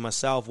Blake and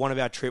myself. One of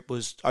our trip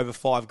was over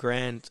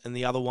 $5,000, and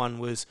the other one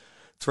was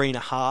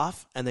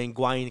 $3,500, and then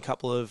Gwaine, a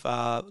couple of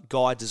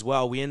guides as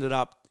well.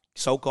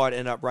 Salt Guide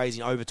ended up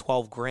raising over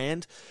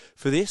 $12,000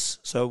 for this.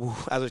 So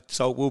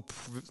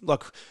we're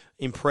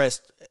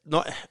impressed.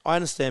 I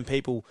understand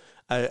people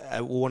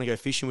will want to go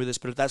fishing with us,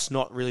 but that's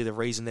not really the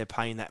reason they're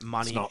paying that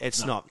money.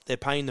 It's not. They're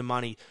paying the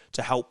money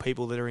to help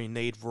people that are in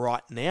need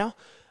right now.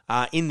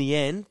 In the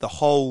end, the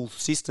whole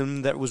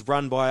system that was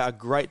run by a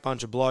great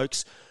bunch of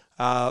blokes,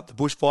 the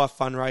Bushfire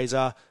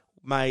fundraiser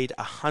made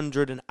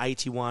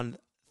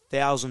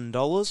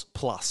 $181,000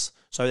 plus.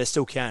 So they're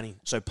still counting.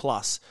 So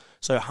plus.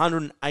 So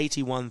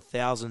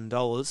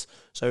 $181,000.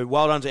 So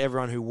well done to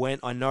everyone who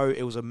went. I know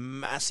it was a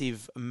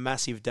massive,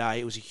 massive day.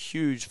 It was a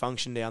huge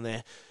function down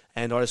there.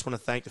 And I just want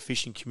to thank the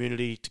fishing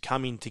community to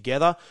come in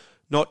together.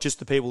 Not just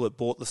the people that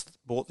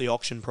bought the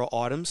auction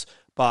items,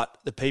 but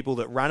the people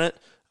that ran it,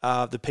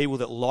 the people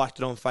that liked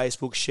it on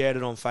Facebook, shared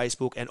it on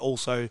Facebook, and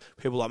also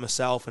people like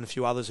myself and a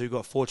few others who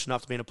got fortunate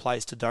enough to be in a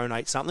place to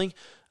donate something,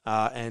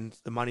 and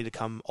the money to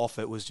come off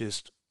it was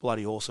just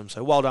bloody awesome.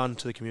 So well done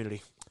to the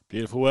community.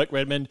 Beautiful work,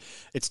 Redmond.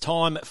 It's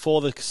time for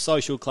the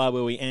Social Club,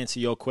 where we answer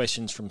your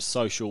questions from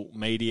social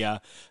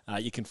media.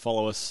 You can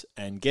follow us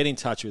and get in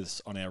touch with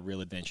us on our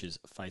Real Adventures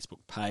Facebook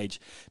page.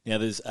 Now,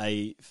 there's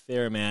a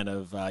fair amount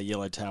of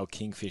yellowtail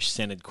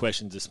kingfish-centred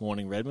questions this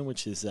morning, Redmond,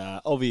 which is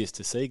obvious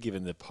to see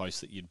given the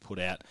posts that you'd put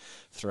out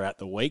throughout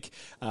the week.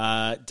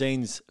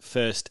 Dean's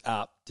first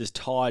up. Does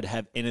tide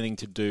have anything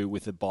to do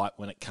with the bite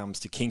when it comes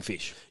to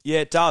kingfish? Yeah,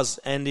 it does,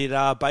 and it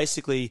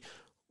basically...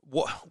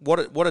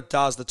 What it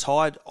does, the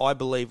tide, I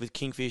believe, with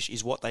kingfish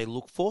is what they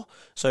look for.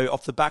 So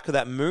off the back of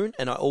that moon,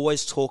 and I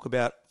always talk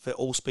about for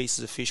all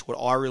species of fish,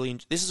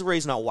 this is the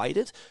reason I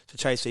waited to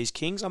chase these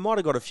kings. I might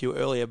have got a few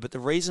earlier, but the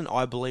reason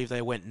I believe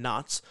they went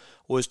nuts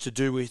was to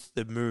do with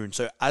the moon.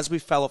 So as we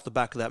fell off the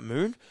back of that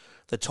moon,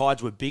 the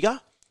tides were bigger,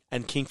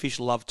 and kingfish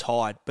love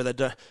tide,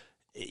 but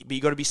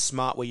you got to be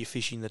smart where you're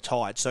fishing the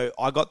tide. So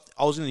I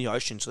was in the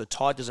ocean, so the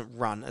tide doesn't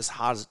run as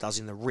hard as it does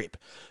in the rip.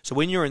 So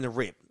when you're in the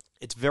rip,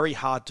 it's very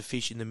hard to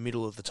fish in the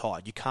middle of the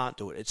tide. You can't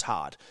do it. It's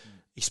hard,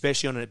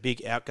 especially on a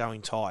big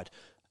outgoing tide.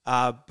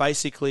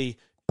 Basically,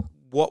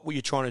 what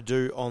you're trying to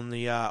do on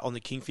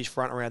the kingfish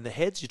front around the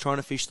heads, you're trying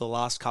to fish the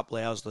last couple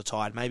of hours of the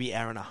tide, maybe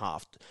hour and a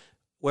half.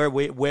 Where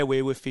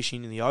we were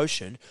fishing in the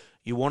ocean,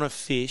 you want to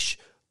fish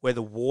where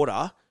the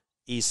water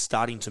is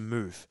starting to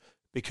move,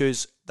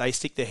 because they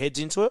stick their heads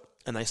into it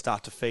and they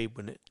start to feed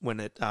when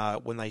they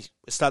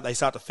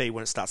start to feed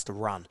when it starts to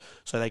run.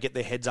 So they get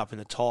their heads up in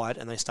the tide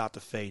and they start to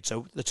feed.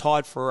 So the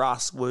tide for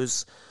us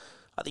was,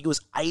 I think it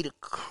was 8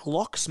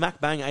 o'clock, smack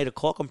bang 8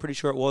 o'clock. I'm pretty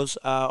sure it was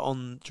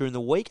during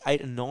the week,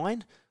 8 and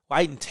 9,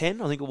 8 and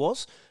 10, I think it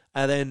was.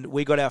 And then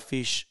we got our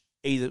fish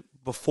either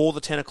before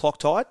the 10 o'clock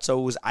tide, so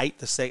it was 8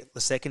 the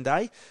second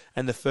day,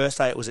 and the first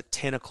day it was at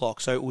 10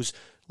 o'clock. So it was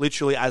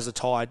literally as the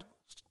tide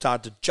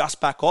started to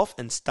just back off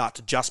and start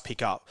to just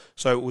pick up.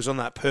 So it was on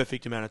that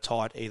perfect amount of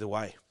tide either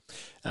way.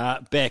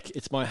 Beck,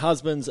 it's my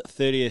husband's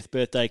 30th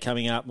birthday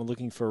coming up. We're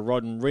looking for a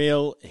rod and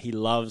reel. He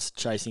loves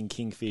chasing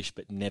kingfish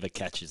but never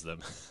catches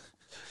them.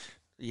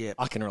 Yeah,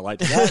 I can relate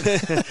to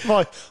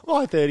that.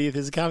 my 30th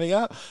is coming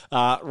up.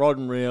 Rod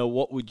and reel,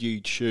 what would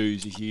you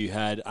choose if you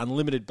had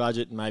unlimited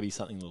budget and maybe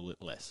something a little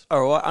bit less?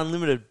 All right,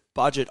 unlimited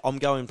budget. I'm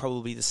going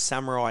probably the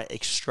Samurai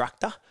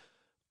Extractor.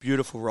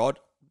 Beautiful rod.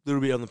 A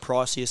little bit on the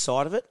pricier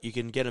side of it. You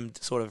can get them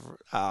sort of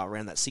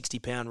around that 60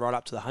 pound right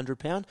up to the 100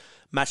 pound.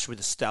 Matched with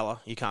a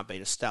Stella. You can't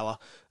beat a Stella.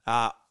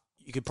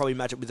 You could probably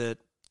match it with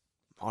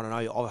I don't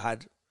know, I've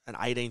had an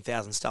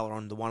 18,000 Stella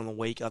on the one of the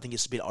week. I think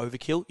it's a bit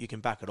overkill. You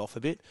can back it off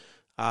a bit.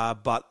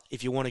 But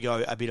if you want to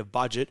go a bit of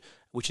budget,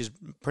 which is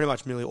pretty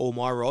much nearly all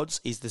my rods,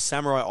 is the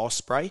Samurai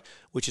Osprey,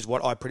 which is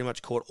what I pretty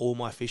much caught all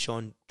my fish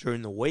on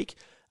during the week,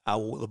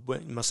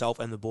 myself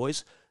and the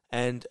boys.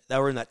 And they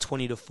were in that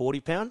 20 to 40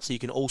 pounds. So you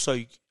can also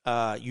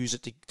use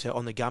it to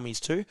on the gummies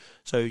too.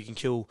 So you can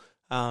kill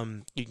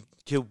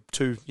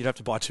two. You'd have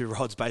to buy two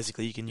rods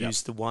basically. You can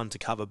use the one to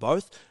cover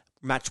both.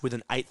 Matched with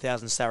an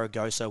 8,000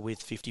 Saragossa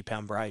with 50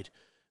 pound braid.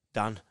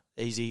 Done.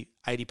 Easy.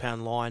 80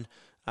 pound line.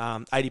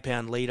 80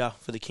 pound leader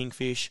for the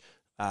kingfish.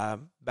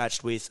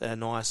 Batched with a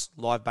nice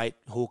live bait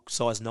hook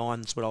size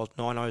 9. That's what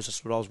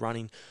That's what I was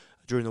running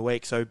during the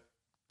week. So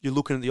you're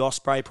looking at the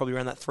Osprey probably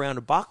around that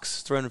 $300,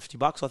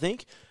 $350 I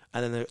think.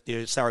 And then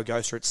the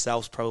Saragossa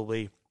itself is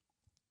probably,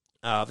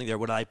 I think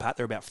Pat?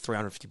 They're about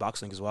 $350 I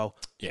think as well.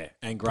 Yeah,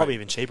 and great, probably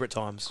even cheaper at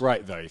times.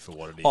 Great value for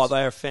what it is. Oh,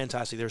 they are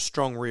fantastic. They're a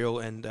strong reel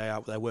and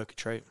they work a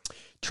treat.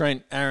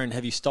 Trent, Aaron,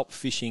 have you stopped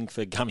fishing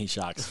for gummy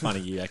sharks?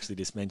 Funny, you actually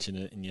just mentioned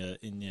it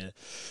in your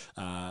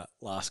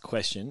last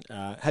question.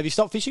 Have you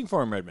stopped fishing for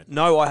them, Redmond?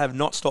 No, I have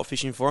not stopped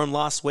fishing for them.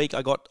 Last week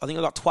I got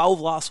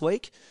 12 last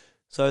week,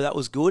 so that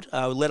was good. We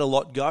let a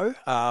lot go.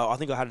 I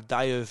think I had a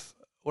day of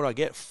what did I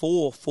get?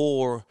 4,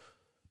 5,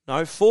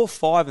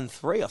 and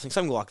 3. I think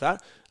something like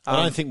that. I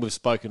don't think we've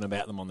spoken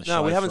about them on the show.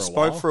 No, we haven't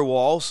spoke for a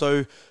while.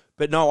 So,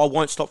 but no, I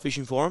won't stop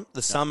fishing for them.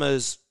 The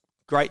summer's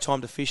great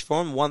time to fish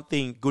for them.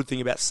 Good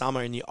thing about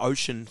summer in the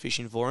ocean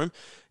fishing for them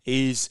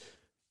is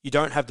you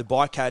don't have the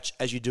bycatch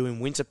as you do in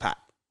winter, Pat.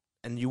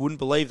 And you wouldn't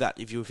believe that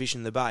if you were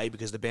fishing the bay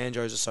because the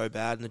banjos are so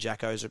bad and the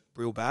jackos are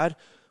real bad.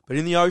 But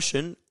in the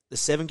ocean, the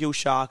 7-gill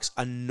sharks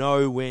are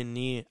nowhere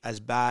near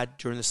as bad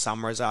during the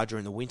summer as they are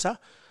during the winter.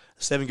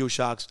 7-gill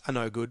sharks are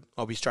no good.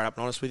 I'll be straight up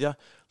and honest with you.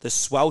 The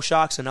swell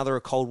sharks, another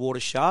cold water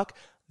shark,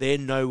 they're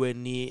nowhere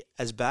near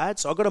as bad.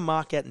 So I've got a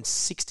mark out in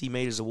 60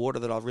 metres of water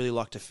that I really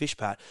like to fish,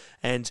 Pat.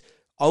 And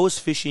I was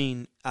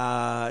fishing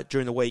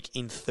during the week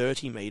in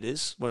 30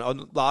 metres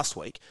last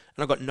week,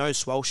 and I got no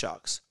swell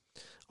sharks.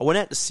 I went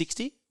out to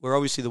 60, where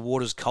obviously the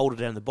water's colder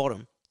down the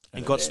bottom,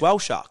 and got swell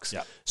sharks.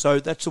 Yep. So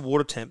that's the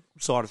water temp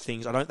side of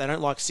things. They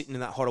don't like sitting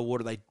in that hotter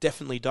water. They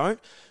definitely don't.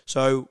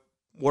 So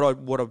what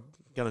I'm going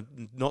to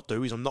not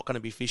do is I'm not going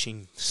to be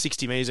fishing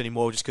 60 metres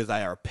anymore just because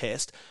they are a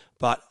pest.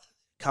 But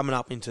coming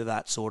up into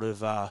that sort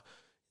of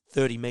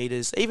 30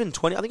 metres, even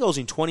 20. I think I was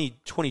in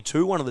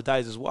 22 one of the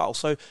days as well.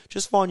 So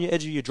just find your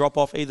edge of your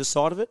drop-off either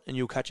side of it, and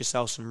you'll catch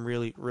yourself some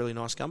really, really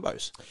nice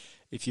gumbos.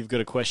 If you've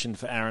got a question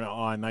for Aaron or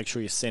I, make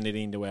sure you send it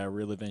in to our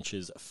Real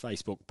Adventures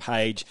Facebook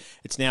page.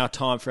 It's now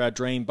time for our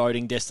dream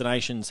boating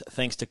destinations.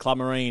 Thanks to Club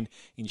Marine.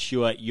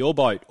 Insure your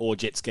boat or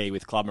jet ski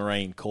with Club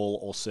Marine. Call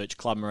or search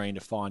Club Marine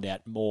to find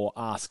out more.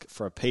 Ask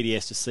for a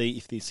PDS to see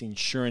if this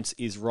insurance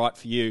is right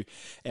for you.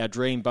 Our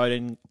dream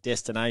boating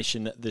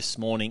destination this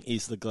morning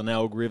is the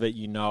Glenelg River.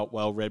 You know it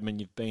well,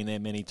 Redmond. You've been there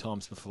many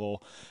times before.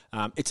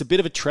 It's a bit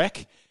of a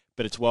trek,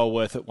 but it's well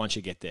worth it once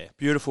you get there.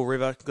 Beautiful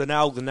river.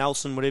 Glenelg, the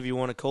Nelson, whatever you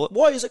want to call it.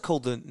 Why is it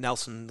called the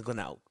Nelson, the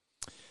Glenelg?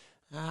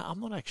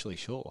 I'm not actually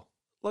sure.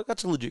 Like,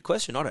 that's a legit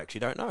question. I actually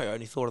don't know. I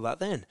only thought of that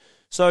then.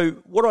 So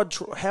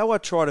how I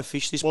try to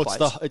fish this place...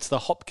 It's the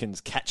Hopkins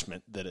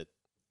catchment that it...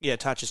 Yeah,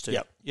 attaches to.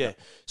 Yep. Yeah.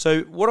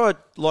 So what I'd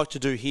like to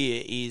do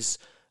here is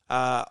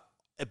a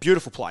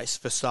beautiful place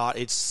for start.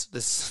 It's the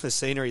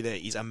scenery there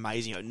is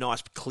amazing.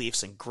 Nice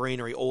cliffs and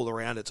greenery all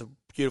around. It's a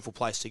beautiful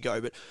place to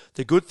go. But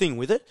the good thing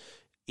with it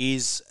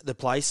is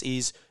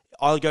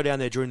I go down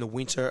there during the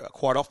winter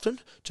quite often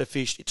to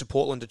fish to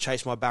Portland to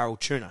chase my barrel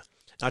tuna.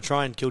 And I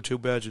try and kill two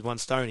birds with one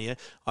stone here.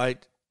 I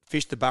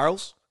fish the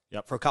barrels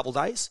for a couple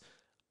of days,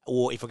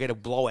 or if I get a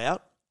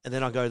blowout, and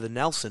then I go to the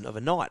Nelson of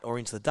a night or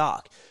into the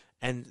dark.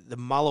 And the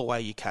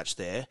mulloway you catch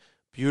there,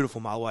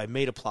 beautiful mulloway,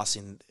 metre plus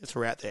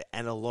throughout there,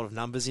 and a lot of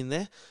numbers in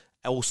there.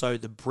 Also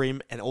the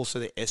brim and also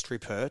the estuary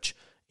perch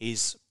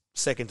is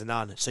second to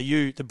none. So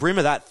the brim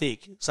are that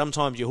thick.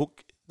 Sometimes you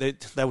hook, they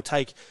will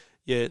take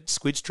your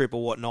squid strip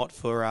or whatnot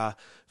for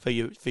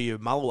your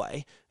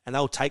mulloway, and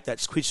they'll take that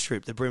squid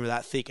strip, the brim of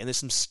that thick, and there's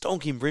some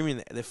stonking brim in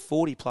there. They're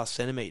 40 plus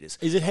centimetres.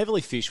 Is it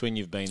heavily fished when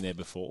you've been there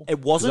before? It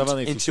wasn't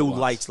until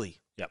lately.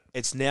 Yep.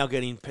 It's now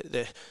getting...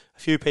 A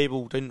few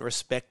people didn't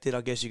respect it,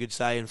 I guess you could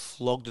say, and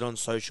flogged it on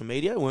social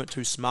media. Weren't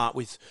too smart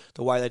with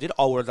the way they did it.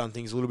 I would have done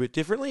things a little bit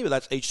differently, but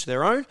that's each to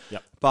their own.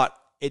 Yep. But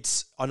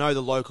I know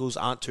the locals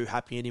aren't too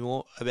happy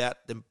anymore about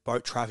the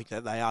boat traffic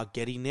that they are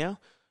getting now.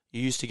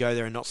 You used to go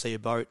there and not see a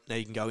boat. Now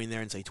you can go in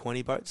there and see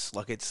 20 boats.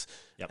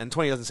 And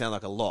 20 doesn't sound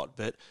like a lot,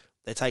 but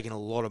they're taking a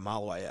lot of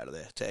mulloway out of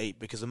there to eat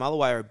because the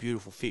mulloway are a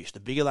beautiful fish.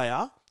 The bigger they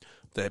are,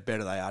 the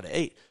better they are to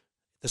eat.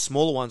 The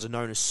smaller ones are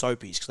known as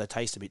soapies because they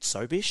taste a bit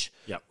soapish,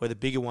 where the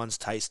bigger ones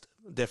taste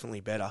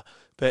definitely better.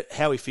 But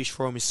how we fish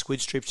for them is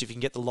squid strips if you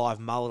can get the live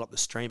mullet up the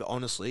stream. But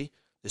honestly,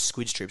 the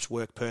squid strips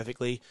work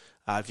perfectly.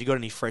 If you've got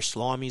any fresh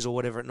slimies or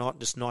whatever,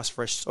 just nice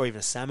fresh, or even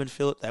a salmon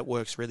fillet, that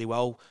works really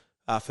well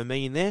for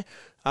me in there.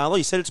 Like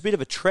you said, it's a bit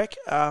of a trek.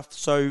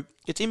 So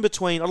it's in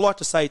between, I'd like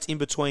to say it's in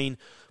between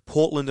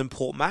Portland and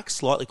Port Mac,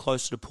 slightly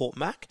closer to Port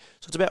Mac.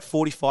 So it's about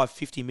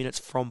 45-50 minutes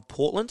from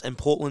Portland, and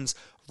Portland's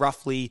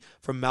roughly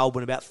from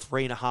Melbourne about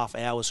 3.5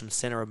 hours from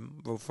centre,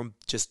 from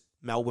just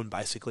Melbourne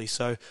basically.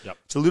 So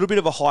It's a little bit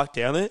of a hike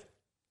down there.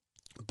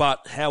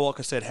 But like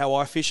I said, how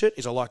I fish it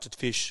is I like to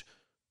fish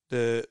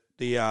the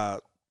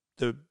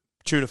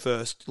tuna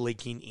first,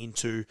 linking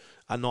into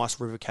a nice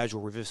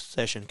casual river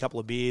session, a couple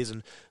of beers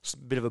and a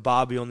bit of a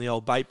barbie on the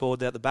old bait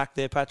board out the back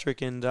there,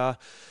 Patrick, and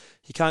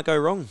you can't go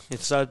wrong.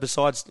 It's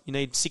besides, you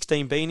need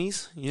 16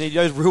 beanies. You need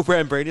those real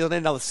brown beanies. I need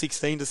another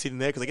 16 to sit in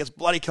there because it gets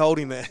bloody cold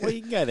in there. Well,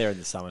 you can go there in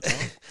the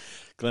summertime.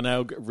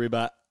 Glenelg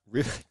River,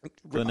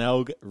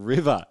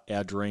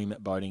 our dream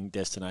boating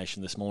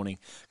destination this morning.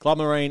 Club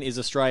Marine is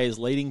Australia's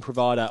leading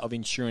provider of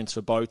insurance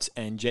for boats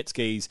and jet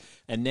skis,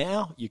 and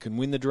now you can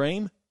win the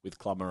dream with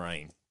Club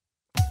Marine.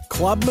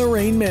 Club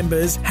Marine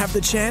members have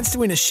the chance to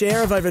win a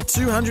share of over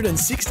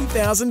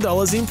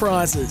 $260,000 in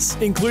prizes,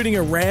 including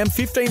a Ram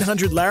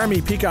 1500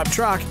 Laramie pickup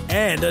truck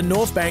and a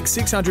Northbank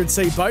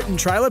 600C boat and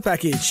trailer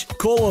package.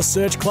 Call or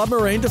search Club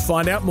Marine to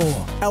find out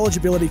more.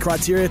 Eligibility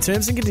criteria,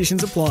 terms and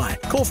conditions apply.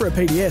 Call for a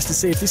PDS to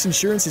see if this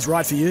insurance is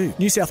right for you.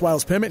 New South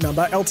Wales permit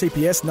number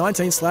LTPS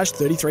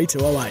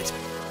 19/33208.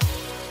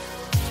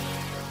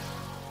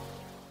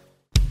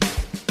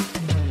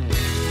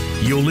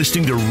 You're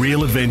listening to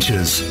Real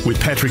Adventures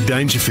with Patrick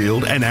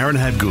Dangerfield and Aaron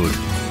Habgood.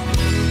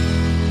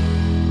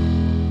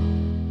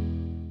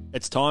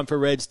 It's time for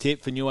Red's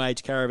tip for new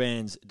age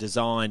caravans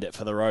designed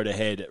for the road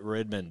ahead.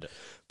 Redmond.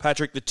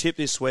 Patrick, the tip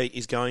this week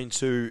is going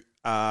to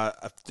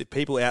the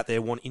people out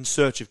there want in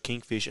search of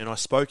kingfish, and I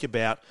spoke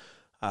about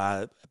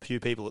a few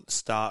people at the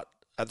start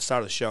of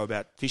the show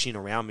about fishing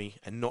around me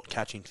and not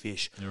catching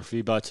fish. There were a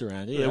few boats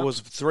around here. There was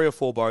 3 or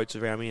 4 boats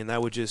around me, and they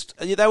were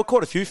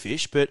caught a few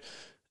fish, but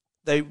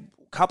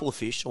couple of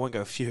fish, I won't go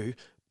a few,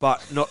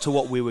 but not to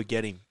what we were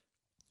getting.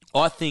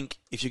 I think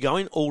if you're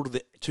going all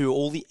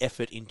the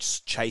effort in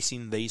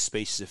chasing these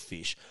species of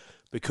fish,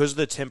 because of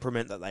the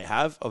temperament that they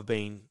have of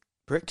being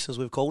bricks, as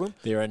we've called them,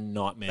 they're a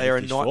nightmare. They are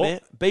a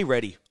nightmare. Be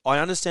ready. I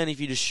understand if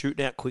you're just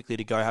shooting out quickly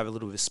to go have a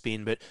little bit of a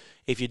spin, but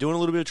if you're doing a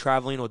little bit of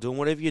travelling or doing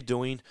whatever you're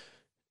doing,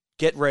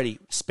 get ready.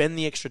 Spend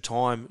the extra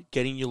time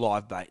getting your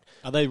live bait.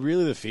 Are they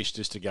really the fish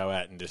just to go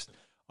out and just...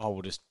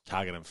 we'll just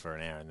target them for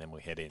an hour and then we'll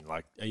head in.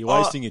 Like, are you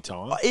wasting your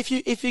time?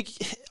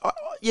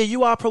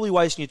 You are probably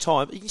wasting your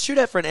time. You can shoot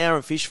out for an hour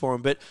and fish for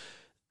them, but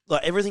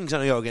like everything's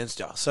going to go against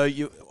you. So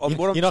You're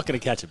not going to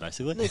catch it,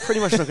 basically. You're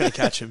pretty much not going to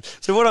catch him.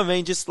 So what I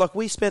mean, just like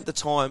we spent the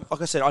time,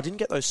 like I said, I didn't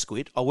get those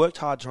squid. I worked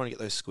hard trying to get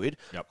those squid.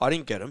 Yep. I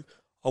didn't get them.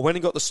 I went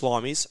and got the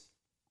slimies.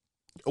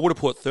 I would have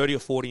put 30 or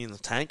 40 in the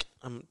tank.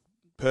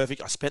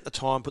 Perfect. I spent the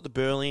time, put the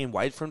burley in,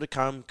 waited for him to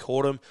come,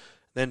 caught him,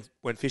 then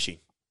went fishing.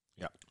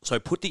 Yep. So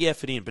put the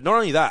effort in. But not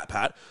only that,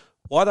 Pat,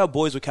 while our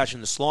boys were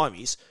catching the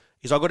slimies,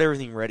 is I got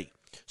everything ready.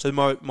 So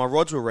my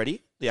rods were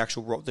ready, the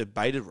actual rod, the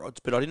baited rods,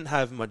 but I didn't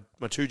have my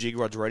 2 jig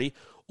rods ready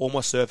or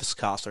my surface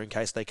caster in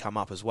case they come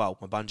up as well,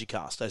 my bungee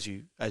cast, as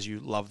you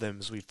love them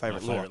as your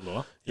favourite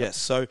lure. Yes,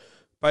 so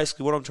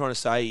basically what I'm trying to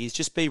say is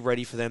just be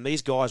ready for them.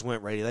 These guys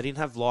weren't ready. They didn't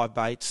have live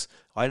baits.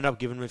 I ended up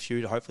giving them a few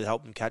to hopefully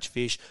help them catch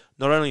fish.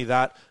 Not only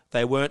that,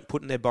 they weren't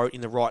putting their boat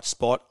in the right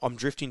spot. I'm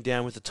drifting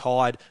down with the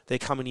tide. They're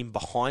coming in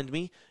behind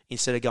me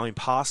instead of going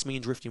past me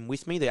and drifting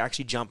with me. They're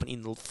actually jumping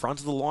in the front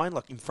of the line,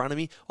 like in front of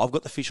me. I've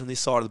got the fish on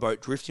this side of the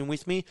boat drifting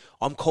with me.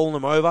 I'm calling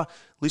them over.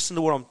 Listen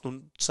to what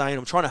I'm saying.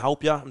 I'm trying to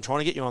help you. I'm trying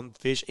to get you on the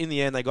fish. In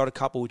the end, they got a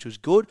couple, which was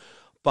good.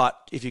 But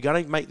if you're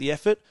going to make the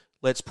effort,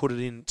 let's put it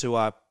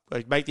into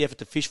make the effort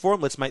to fish for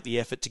them. Let's make the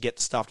effort to get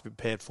the stuff to be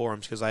prepared for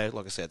them because they,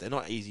 like I said, they're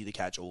not easy to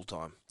catch all the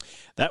time.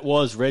 That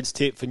was Red's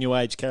tip for New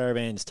Age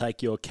Caravans.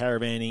 Take your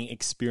caravanning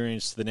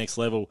experience to the next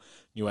level.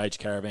 New Age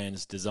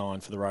Caravans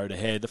designed for the road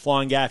ahead. The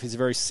flying gaff is a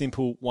very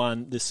simple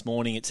one this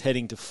morning. It's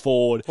heading to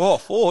Ford. Oh,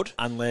 Ford.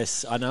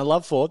 Unless, I know I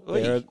love Ford.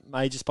 They're a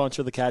major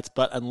sponsor of the Cats,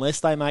 but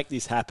unless they make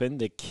this happen,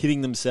 they're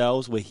kidding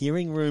themselves. We're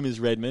hearing rumours,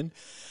 Redmond,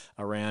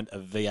 around a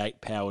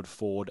V8-powered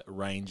Ford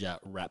Ranger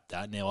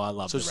Raptor. Now, I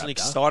love the Raptor. So it's an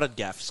excited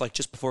gaff. It's like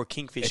just before a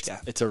Kingfish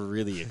gaff. It's a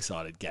really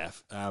excited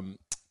gaff.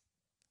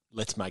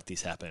 Let's make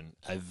this happen.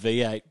 A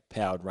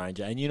V8-powered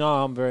Ranger. And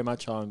I'm very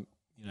much on,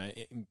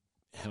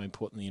 how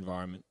important the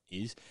environment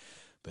is.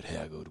 But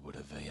how good would a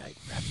V8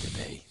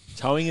 Raptor be?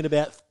 Towing at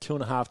about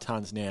 2.5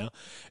 tonnes now.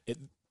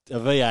 A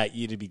V8,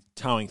 you'd be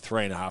towing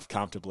 3.5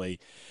 comfortably.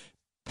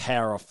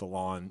 Power off the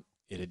line,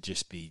 it'd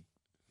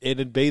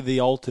be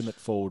the ultimate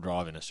four-wheel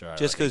drive in Australia.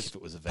 Just because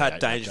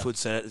Pat Dangerfield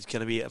said it's going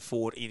to be a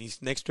Ford in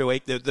his next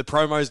week. The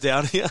promo's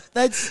down here.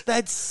 They'd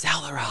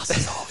sell their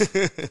asses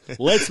off.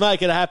 Let's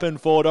make it happen,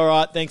 Ford. All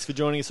right, thanks for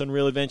joining us on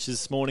Real Adventures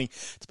this morning.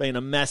 It's been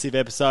a massive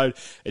episode.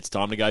 It's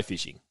time to go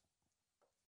fishing.